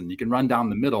routes. And you can run down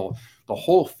the middle. The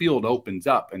whole field opens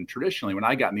up. And traditionally, when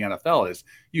I got in the NFL, is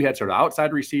you had sort of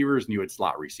outside receivers and you had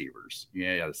slot receivers. You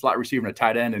had a slot receiver and a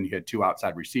tight end, and you had two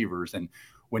outside receivers. And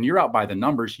when you're out by the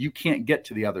numbers, you can't get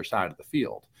to the other side of the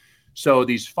field. So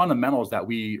these fundamentals that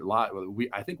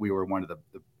I think we were one of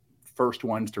the first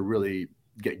ones to really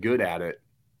get good at it,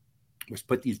 was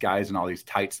put these guys in all these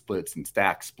tight splits and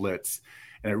stack splits.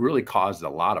 And it really caused a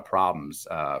lot of problems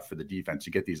for the defense.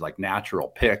 You get these like natural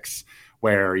picks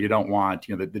where you don't want,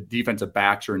 the defensive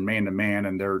backs are in man-to-man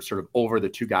and they're sort of over the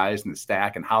two guys in the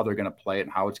stack, and how they're going to play it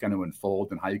and how it's going to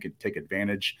unfold and how you could take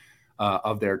advantage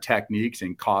of their techniques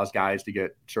and cause guys to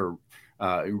get sort of,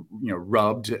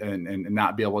 rubbed and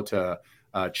not be able to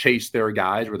chase their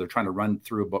guys, where they're trying to run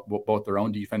through both their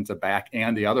own defensive back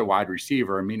and the other wide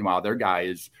receiver. And meanwhile, their guy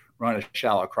is run a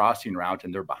shallow crossing route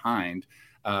and they're behind.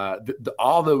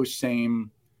 All those same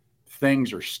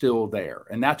things are still there.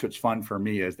 And that's what's fun for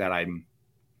me, is that I'm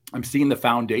seeing the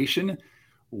foundation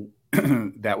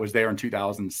that was there in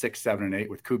 2006, 7, and 8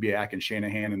 with Kubiak and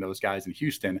Shanahan and those guys in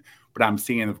Houston. But I'm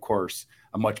seeing, of course,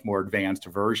 a much more advanced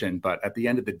version. But at the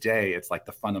end of the day, it's like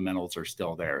the fundamentals are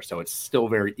still there. So it's still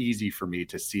very easy for me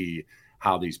to see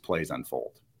how these plays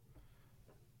unfold.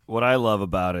 What I love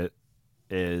about it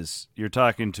is you're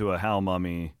talking to a Hal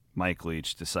Mummy, Mike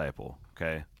Leach disciple,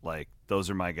 okay? Like, those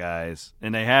are my guys,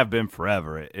 and they have been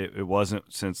forever. It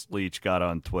wasn't since Leach got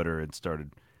on Twitter and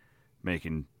started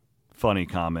making funny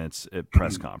comments at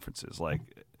press conferences.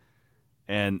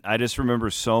 And I just remember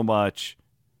so much,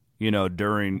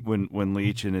 during when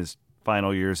Leach in his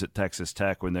final years at Texas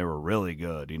Tech, when they were really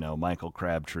good, Michael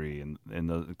Crabtree and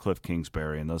the Cliff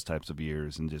Kingsbury and those types of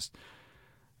years, and just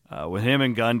when him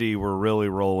and Gundy were really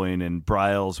rolling, and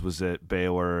Bryles was at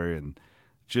Baylor, and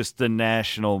just the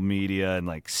national media and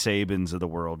like Sabans of the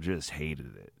world just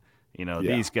hated it.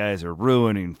 These guys are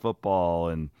ruining football,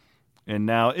 and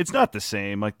now it's not the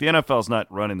same. Like, the NFL's not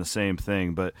running the same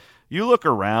thing, but you look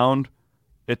around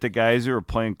at the guys who are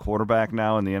playing quarterback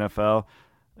now in the NFL,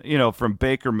 from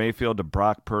Baker Mayfield to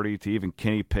Brock Purdy to even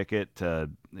Kenny Pickett to,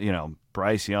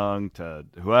 Bryce Young to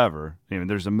whoever.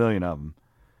 There's a million of them.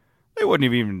 They wouldn't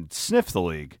have even sniffed the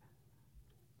league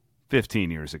 15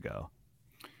 years ago.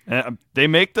 And they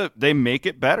make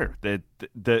it better.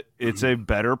 That it's a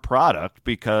better product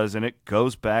and it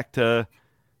goes back to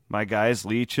my guys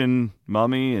Leach and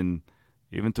Mummy, and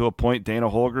even to a point Dana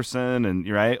Holgerson, and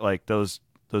you're right, like those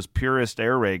purist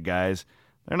air raid guys.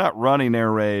 They're not running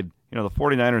air raid. The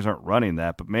 49ers aren't running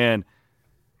that. But man,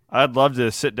 I'd love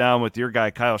to sit down with your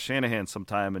guy Kyle Shanahan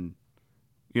sometime, and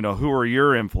who are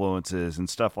your influences and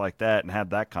stuff like that, and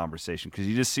have that conversation, because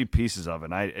you just see pieces of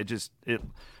it.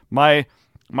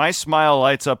 My smile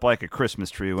lights up like a Christmas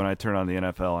tree when I turn on the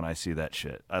NFL and I see that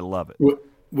shit. I love it.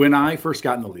 When I first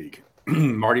got in the league,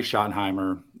 Marty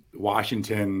Schottenheimer,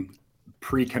 Washington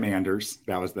pre-Commanders,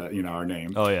 that was our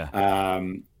name. Oh yeah.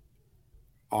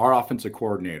 Our offensive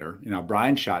coordinator,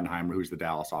 Brian Schottenheimer, who's the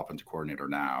Dallas offensive coordinator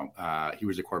now, he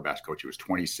was a quarterbacks coach. He was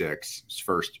 26, his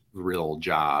first real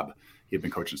job. He had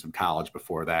been coaching some college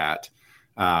before that.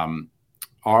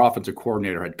 Our offensive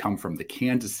coordinator had come from the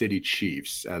Kansas City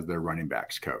Chiefs as their running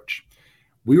backs coach.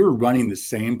 We were running the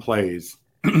same plays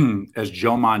as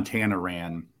Joe Montana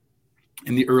ran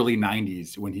in the early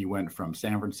 90s when he went from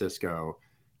San Francisco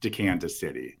to Kansas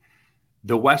City.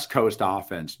 the West Coast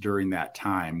offense during that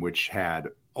time, which had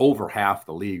over half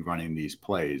the league running these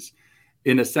plays,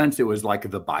 in a sense, it was like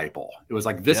the Bible. It was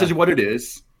like, this is what it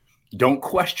is. Don't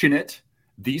question it.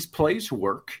 These plays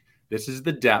work. This is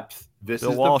the depth. This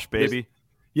Bill is Walsh, this, baby.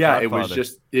 yeah, Godfather. it was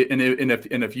just,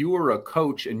 if you were a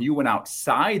coach and you went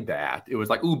outside that, it was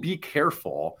like, ooh, be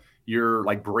careful. You're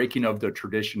like breaking of the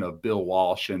tradition of Bill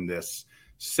Walsh and this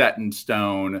set in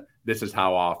stone. This is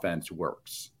how offense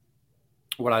works.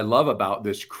 What I love about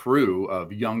this crew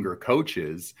of younger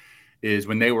coaches is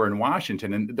when they were in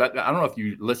Washington, and I don't know if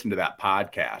you listened to that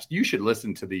podcast. You should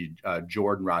listen to the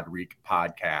Jordan Rodriguez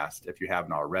podcast if you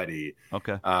haven't already.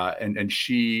 Okay. And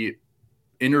she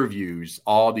interviews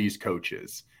all these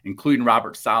coaches, including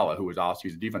Robert Saleh, who was also,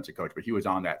 he's a defensive coach, but he was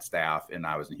on that staff, and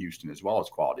I was in Houston as well as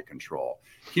quality control.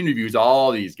 He interviews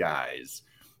all these guys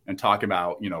and talk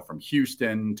about, from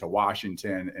Houston to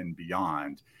Washington and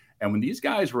beyond. And when these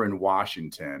guys were in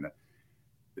Washington,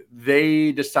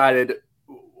 they decided,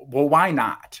 well, why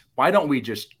not? Why don't we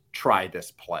just try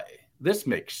this play? This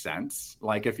makes sense.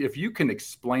 Like if you can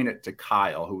explain it to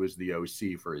Kyle, who was the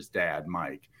OC for his dad,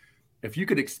 Mike, if you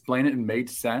could explain it and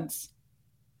made sense,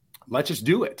 let's just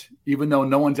do it, even though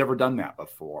no one's ever done that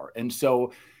before. And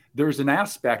so there's an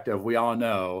aspect of, we all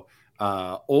know,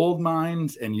 old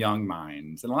minds and young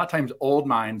minds. And a lot of times old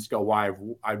minds go, why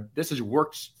this has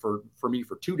worked for me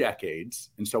for 2 decades.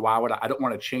 And so why would I don't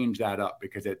want to change that up,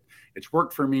 because it's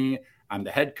worked for me. I'm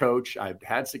the head coach. I've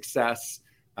had success.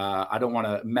 I don't want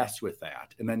to mess with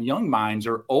that. And then young minds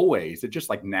are always, it's just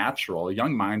like natural.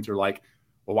 Young minds are like,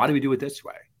 well, why do we do it this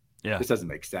way? Yeah. This doesn't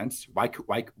make sense. Why could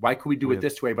we do it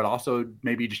this way, but also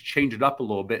maybe just change it up a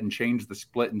little bit and change the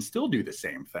split and still do the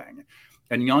same thing?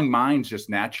 And young minds just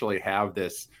naturally have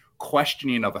this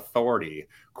questioning of authority,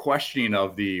 questioning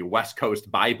of the West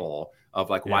Coast Bible of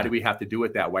like, why do we have to do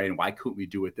it that way? And why couldn't we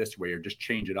do it this way, or just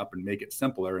change it up and make it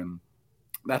simpler? And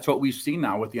that's what we've seen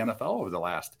now with the NFL over the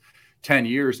last 10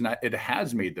 years. And it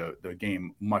has made the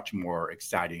game much more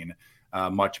exciting,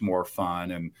 much more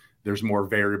fun. And there's more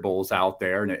variables out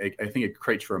there. And I think it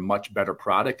creates for a much better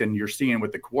product. And you're seeing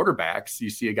with the quarterbacks, you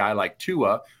see a guy like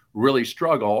Tua really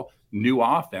struggle. New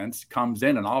offense comes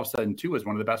in, and all of a sudden Tua is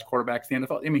one of the best quarterbacks in the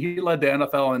NFL. I mean, he led the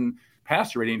NFL in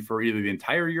passer rating for either the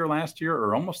entire year last year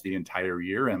or almost the entire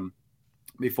year. And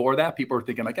before that, people were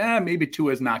thinking like, maybe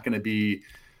Tua is not going to be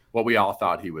what we all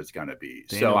thought he was going to be.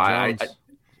 Daniel Jones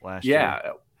last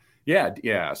year.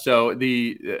 Yeah. So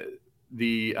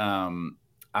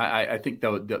I think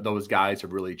those guys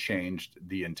have really changed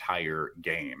the entire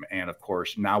game. And of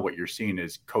course, now what you're seeing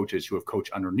is coaches who have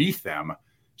coached underneath them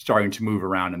starting to move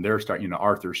around, and they're starting,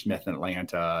 Arthur Smith in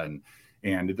Atlanta,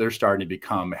 and they're starting to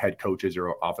become head coaches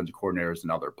or offensive coordinators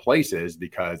in other places,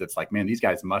 because it's like, man, these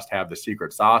guys must have the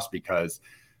secret sauce, because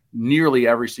nearly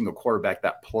every single quarterback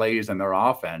that plays in their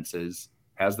offenses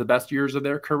has the best years of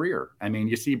their career. I mean,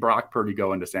 you see Brock Purdy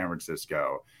go into San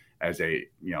Francisco as a,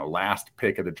 last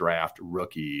pick of the draft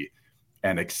rookie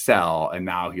and excel. And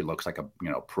now he looks like a,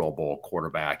 Pro Bowl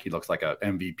quarterback. He looks like a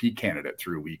MVP candidate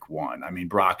through week 1. I mean,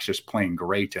 Brock's just playing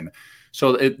great. And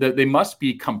so they must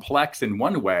be complex in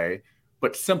one way,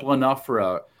 but simple enough for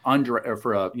a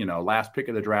last pick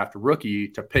of the draft rookie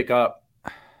to pick up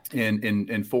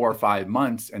in 4 or 5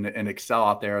 months and excel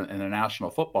out there in the National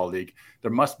Football League.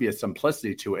 There must be a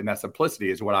simplicity to it. And that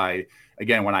simplicity is what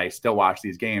when I still watch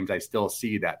these games, I still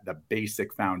see that the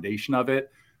basic foundation of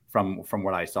it from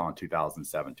what I saw in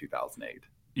 2007, 2008.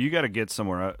 You got to get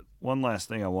somewhere. One last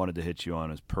thing I wanted to hit you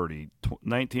on is Purdy.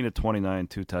 19 to 29,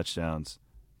 2 touchdowns.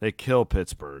 They kill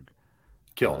Pittsburgh.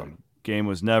 Killed them. Game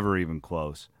was never even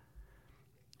close.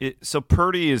 So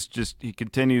Purdy he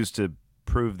continues to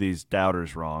prove these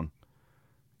doubters wrong.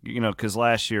 Because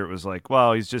last year it was like,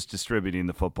 well, he's just distributing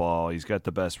the football. He's got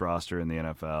the best roster in the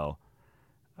NFL.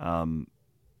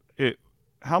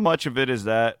 How much of it is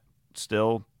that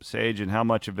still, Sage, and how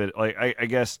much of it, like I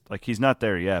guess, like he's not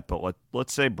there yet, but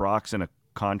let's say Brock's in a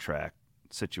contract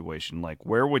situation, like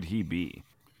where would he be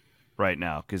right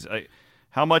now? Because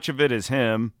how much of it is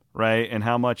him, right, and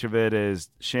how much of it is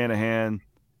Shanahan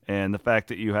and the fact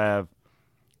that you have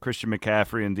Christian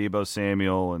McCaffrey and Deebo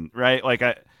Samuel, and right, like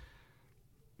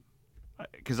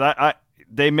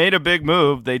they made a big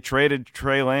move. They traded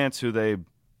Trey Lance, who they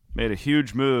made a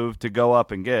huge move to go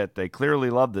up and get. They clearly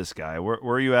love this guy. Where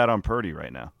are you at on Purdy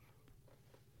right now?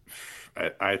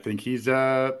 I think he's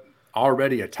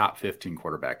already a top 15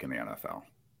 quarterback in the NFL.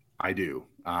 I do.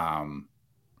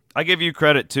 I give you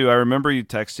credit, too. I remember you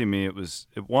texting me. It was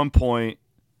at one point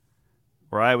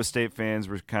where Iowa State fans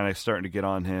were kind of starting to get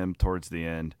on him towards the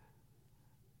end.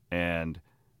 And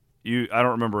I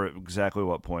don't remember exactly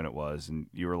what point it was, and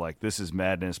you were like, "This is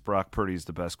madness. Brock Purdy's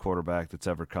the best quarterback that's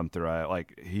ever come through."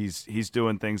 He's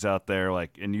doing things out there,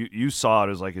 like, and you saw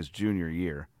it as like his junior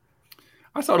year.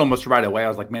 I saw it almost right away. I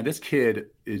was like, man, this kid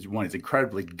is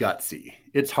incredibly gutsy.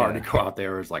 It's hard to go out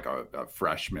there as like a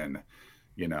freshman,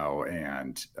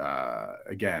 and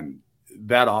again,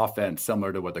 that offense,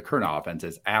 similar to what the current offense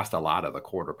is, asked a lot of the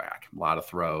quarterback, a lot of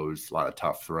throws, a lot of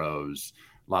tough throws,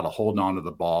 a lot of holding on to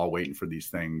the ball, waiting for these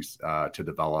things to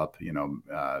develop.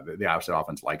 The opposite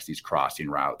offense likes these crossing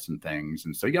routes and things.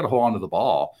 And so you got to hold on to the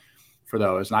ball for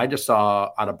those. And I just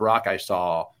saw out of Brock, I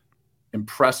saw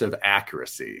impressive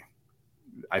accuracy.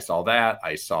 I saw that.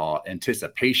 I saw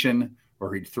anticipation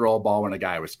where he'd throw a ball when a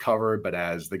guy was covered, but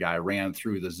as the guy ran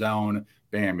through the zone,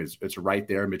 bam, it's right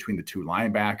there in between the two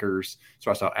linebackers.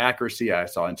 So I saw accuracy, I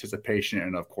saw anticipation,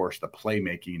 and of course the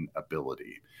playmaking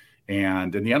ability.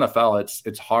 And in the NFL,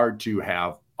 it's hard to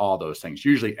have all those things.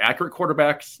 Usually accurate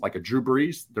quarterbacks like a Drew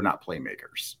Brees, they're not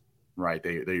playmakers, right?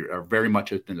 They are very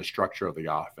much in the structure of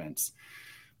the offense.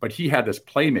 But he had this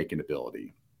playmaking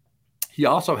ability. He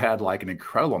also had like an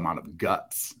incredible amount of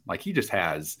guts. Like he just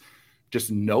has just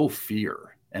no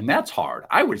fear. And that's hard.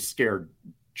 I was scared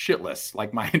shitless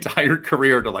like my entire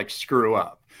career to like screw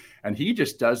up. And he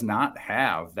just does not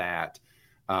have that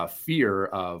fear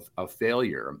of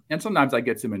failure. And sometimes that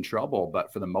gets him in trouble.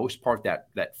 But for the most part,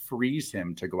 that frees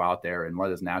him to go out there and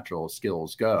let his natural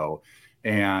skills go.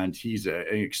 And he's an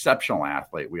exceptional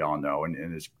athlete, we all know.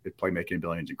 And his playmaking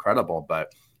ability is incredible.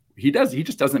 But he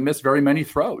just doesn't miss very many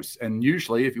throws. And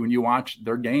usually when you watch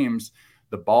their games,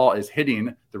 the ball is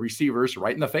hitting the receivers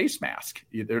right in the face mask.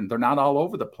 They're not all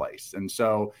over the place. And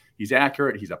so he's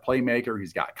accurate. He's a playmaker.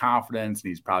 He's got confidence, and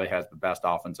he's probably has the best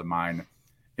offensive mind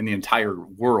in the entire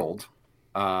world,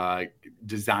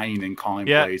 designing and calling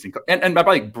plays. And by the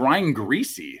way, Brian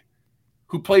Greasy,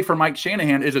 who played for Mike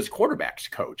Shanahan, is his quarterback's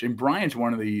coach. And Brian's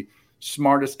one of the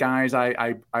smartest guys.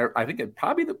 I think it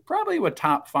probably the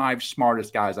top 5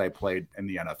 smartest guys I played in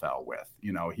the NFL with.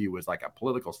 He was like a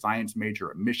political science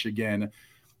major at Michigan,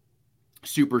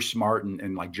 super smart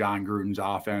in like John Gruden's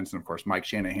offense and of course Mike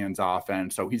Shanahan's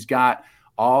offense. So he's got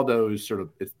all those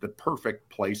it's the perfect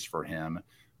place for him,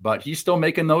 but he's still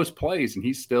making those plays and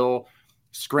he's still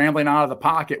scrambling out of the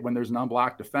pocket when there's an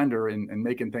unblocked defender and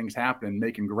making things happen and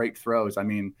making great throws. I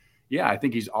mean, yeah, I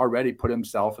think he's already put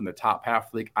himself in the top half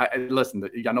of the league. Listen,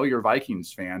 I know you're a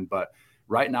Vikings fan, but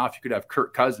right now, if you could have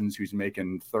Kirk Cousins, who's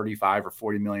making $35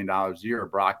 or $40 million a year, or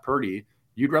Brock Purdy,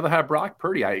 you'd rather have Brock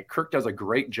Purdy. Kirk does a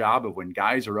great job of when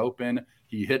guys are open,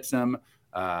 he hits them.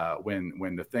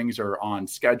 When the things are on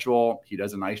schedule, he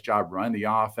does a nice job running the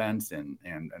offense and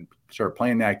sort of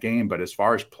playing that game. But as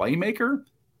far as playmaker,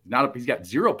 he's got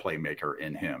zero playmaker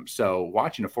in him. So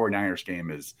watching a 49ers game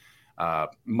is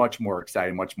much more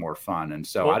exciting, much more fun. And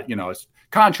so,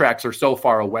 contracts are so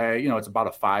far away. It's about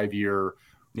a 5-year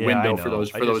window for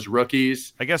those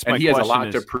rookies. I guess he has a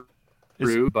lot to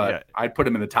prove, but I'd put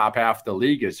him in the top half of the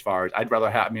league as far as I'd rather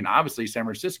have. I mean, obviously, San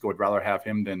Francisco would rather have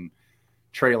him than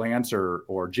Trey Lance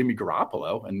or Jimmy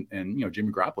Garoppolo. And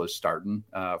Jimmy Garoppolo is starting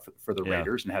for the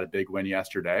Raiders and had a big win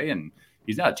yesterday. And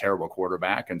he's not a terrible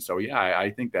quarterback. And so, I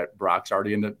think that Brock's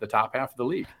already in the top half of the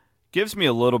league. Gives me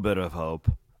a little bit of hope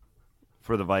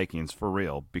for the Vikings, for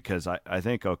real, because I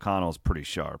think O'Connell's pretty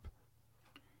sharp.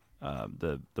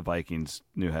 The Vikings'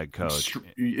 new head coach,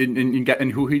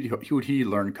 and who did he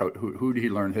learn? Who did he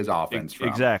learn his offense from?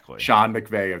 Exactly, Sean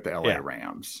McVay of the LA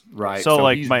Rams, right? So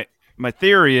like my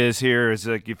theory is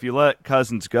like if you let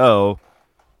Cousins go,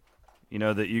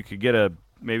 that you could get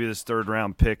maybe this 3rd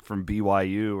round pick from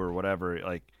BYU or whatever.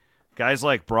 Like guys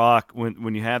like Brock,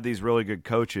 when you have these really good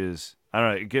coaches. I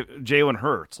don't know. Jalen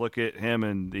Hurts. Look at him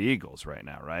and the Eagles right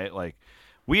now, right? Like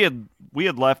we had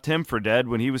left him for dead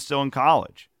when he was still in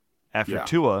college. After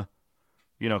Tua,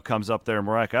 comes up there and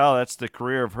we're like, oh, that's the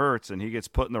career of Hurts, and he gets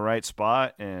put in the right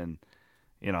spot, and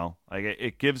like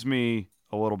it gives me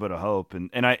a little bit of hope, and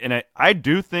I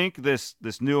do think this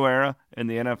new era in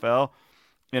the NFL,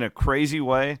 in a crazy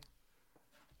way,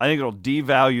 I think it'll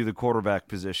devalue the quarterback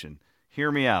position.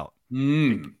 Hear me out.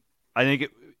 I think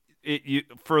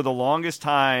for the longest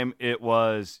time, it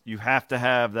was you have to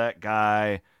have that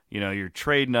guy. You're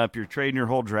trading up, you're trading your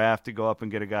whole draft to go up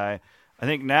and get a guy. I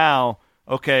think now,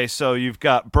 okay, so you've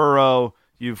got Burrow,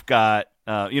 you've got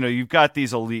you've got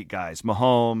these elite guys,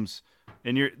 Mahomes,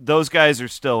 and those guys are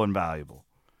still invaluable.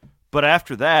 But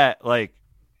after that,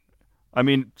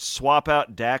 swap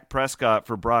out Dak Prescott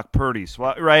for Brock Purdy,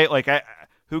 right? Like,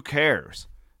 who cares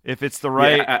if it's the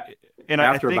right?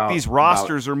 I think these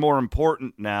rosters are more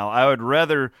important now. I would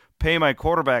rather pay my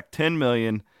quarterback $10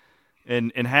 million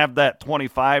and have that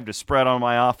 25 to spread on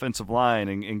my offensive line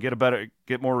and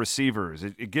get more receivers.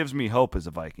 It gives me hope as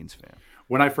a Vikings fan.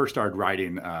 When I first started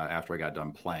writing, after I got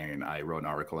done playing, I wrote an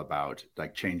article about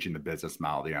like changing the business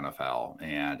model of the NFL.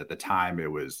 And at the time, it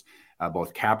was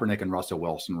both Kaepernick and Russell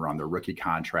Wilson were on their rookie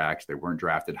contracts. They weren't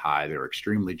drafted high. They were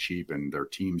extremely cheap, and their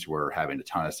teams were having a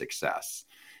ton of success.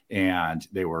 And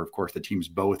they were, of course, the teams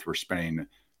both were spending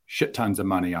shit tons of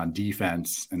money on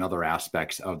defense and other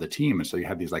aspects of the team. And so you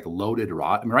have these like loaded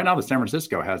I mean, right now, the San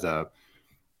Francisco has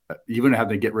even have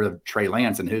to get rid of Trey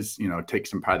Lance and his, take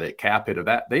some part of the cap hit of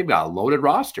that. They've got a loaded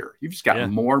roster. You've just got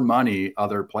more money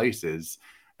other places.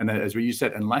 And then, as you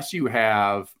said, unless you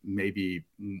have maybe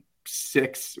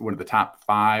one of the top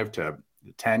 5 to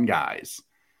 10 guys,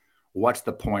 what's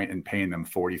the point in paying them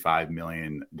 $45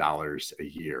 million a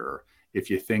year? If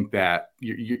you think that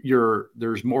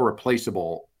there's more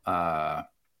replaceable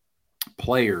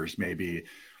players, maybe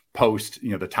post,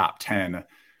 the top 10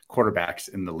 quarterbacks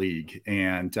in the league.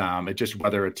 And it just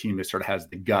whether a team that sort of has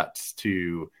the guts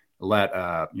to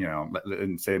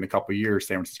and say in a couple of years,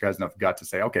 San Francisco has enough guts to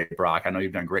say, okay, Brock, I know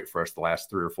you've done great for us the last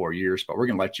 3 or 4 years, but we're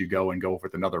going to let you go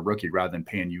with another rookie rather than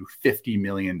paying you $50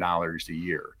 million a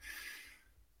year.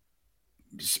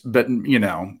 But,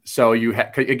 so you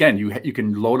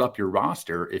can load up your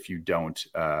roster if you don't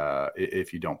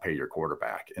pay your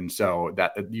quarterback. And so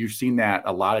that you've seen that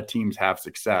a lot of teams have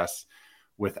success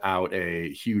without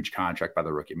a huge contract by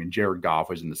the rookie. I mean, Jared Goff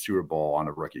was in the Super Bowl on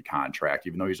a rookie contract,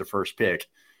 even though he's a first pick.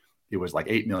 It was like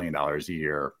 $8 million a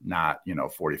year, not,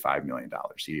 $45 million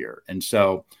a year. And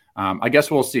so I guess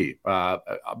we'll see.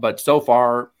 But so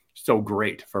far, so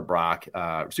great for Brock.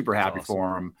 Super happy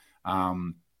for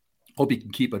him. Hope he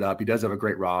can keep it up. He does have a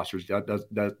great roster. He does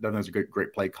has a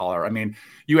great play caller. I mean,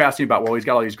 you asked me about, he's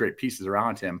got all these great pieces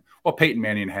around him. Well, Peyton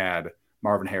Manning had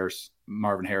Marvin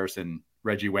Harrison,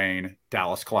 Reggie Wayne,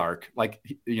 Dallas Clark,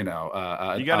 you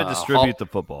got to distribute the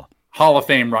football. Hall of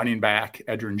Fame running back,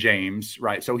 Edgerrin James,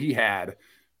 right? So he had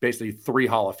basically 3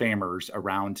 Hall of Famers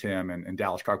around him, and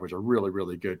Dallas Clark was a really,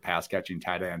 really good pass-catching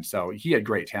tight end. So he had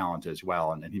great talent as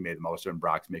well, and he made the most of it, and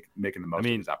Brock's making the most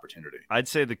of his opportunity. I'd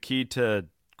say the key to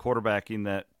quarterbacking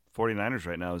that 49ers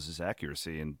right now is his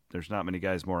accuracy, and there's not many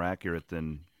guys more accurate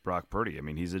than Brock Purdy. I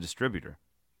mean, he's a distributor.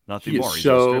 Nothing more. He's a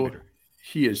distributor.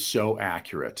 He is so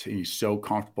accurate. He's so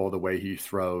comfortable the way he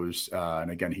throws. And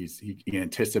again, he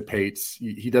anticipates.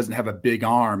 He doesn't have a big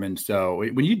arm. And so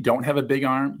when you don't have a big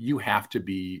arm, you have to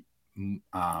be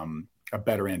a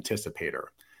better anticipator.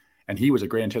 And he was a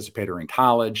great anticipator in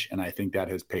college. And I think that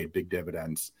has paid big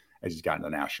dividends as he's gotten to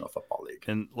the National Football League.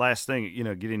 And last thing,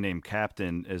 getting named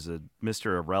captain as a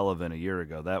Mr. Irrelevant a year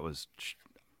ago, that was,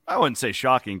 I wouldn't say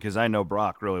shocking because I know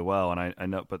Brock really well. And I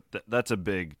know, but that's a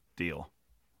big deal.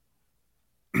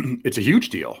 It's a huge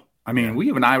deal. I mean, we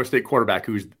have an Iowa State quarterback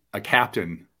who's a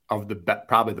captain of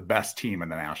probably the best team in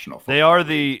the National Football League. They are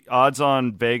the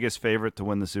odds-on Vegas favorite to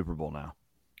win the Super Bowl now.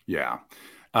 Yeah.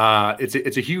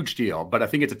 It's a huge deal, but I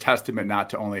think it's a testament not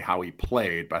to only how he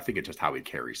played, but I think it's just how he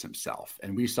carries himself.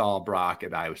 And we saw Brock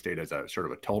at Iowa State as a sort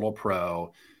of a total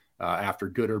pro. After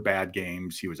good or bad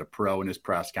games, he was a pro in his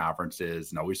press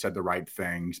conferences and always said the right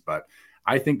things, but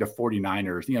I think the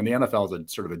 49ers, the NFL is a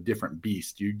sort of a different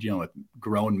beast. You're dealing with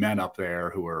grown men up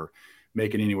there who are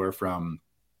making anywhere from,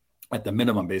 at the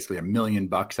minimum, basically $1 million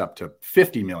up to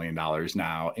 $50 million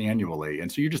now annually.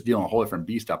 And so you're just dealing with a whole different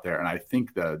beast up there. And I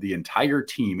think the entire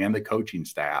team and the coaching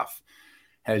staff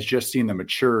has just seen the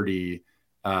maturity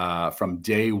from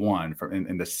day one,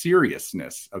 and the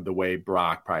seriousness of the way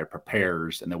Brock probably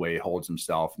prepares and the way he holds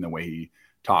himself and the way he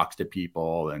talks to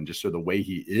people and just sort of the way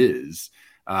he is.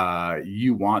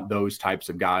 You want those types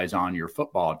of guys on your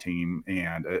football team,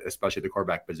 and especially the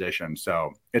quarterback position.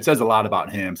 So it says a lot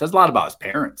about him. It says a lot about his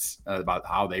parents, about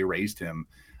how they raised him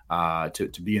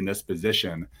to be in this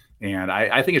position. And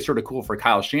I think it's sort of cool for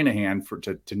Kyle Shanahan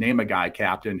to name a guy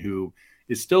captain who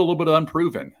is still a little bit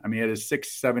unproven. I mean, he had his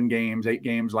 8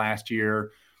 games last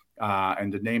year,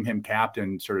 and to name him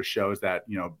captain sort of shows that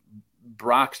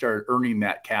Brock started earning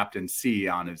that captaincy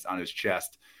on his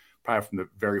chest probably from the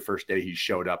very first day he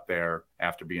showed up there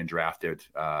after being drafted,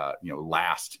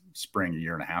 last spring, a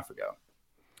year and a half ago.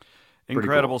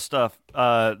 Incredible stuff.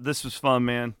 This was fun,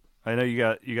 man. I know you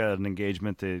got an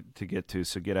engagement to get to,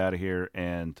 so get out of here,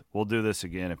 and we'll do this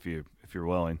again if you're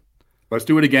willing. Let's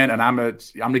do it again, and I'm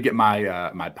gonna get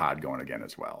my pod going again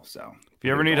as well. So if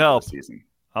you ever need help,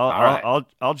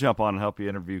 I'll jump on and help you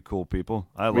interview cool people.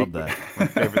 I love that. My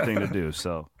favorite thing to do.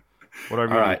 So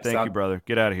whatever you do, thank you, brother.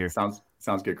 Get out of here.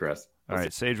 Sounds good, Chris. All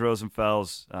right, Sage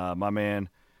Rosenfels, my man,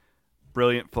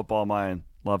 brilliant football mind.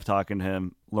 Love talking to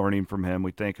him, learning from him.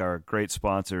 We thank our great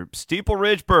sponsor, Steeple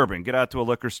Ridge Bourbon. Get out to a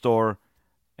liquor store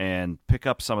and pick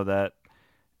up some of that.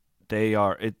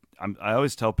 I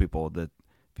always tell people that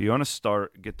if you want to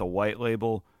get the white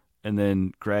label and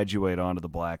then graduate onto the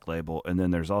black label, and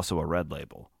then there's also a red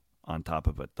label on top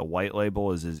of it. The white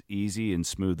label is as easy and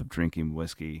smooth of drinking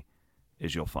whiskey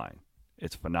as you'll find.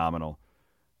 It's phenomenal.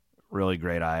 Really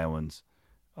great Iowans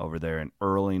over there in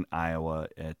Erling, Iowa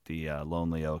at the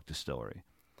Lonely Oak Distillery.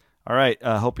 All right,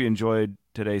 hope you enjoyed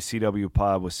today's CW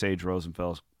Pod with Sage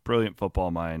Rosenfels. Brilliant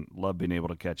football mind. Love being able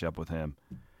to catch up with him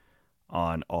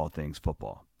on all things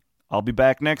football. I'll be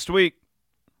back next week.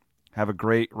 Have a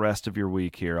great rest of your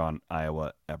week here on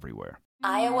Iowa Everywhere.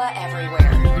 Iowa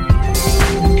Everywhere.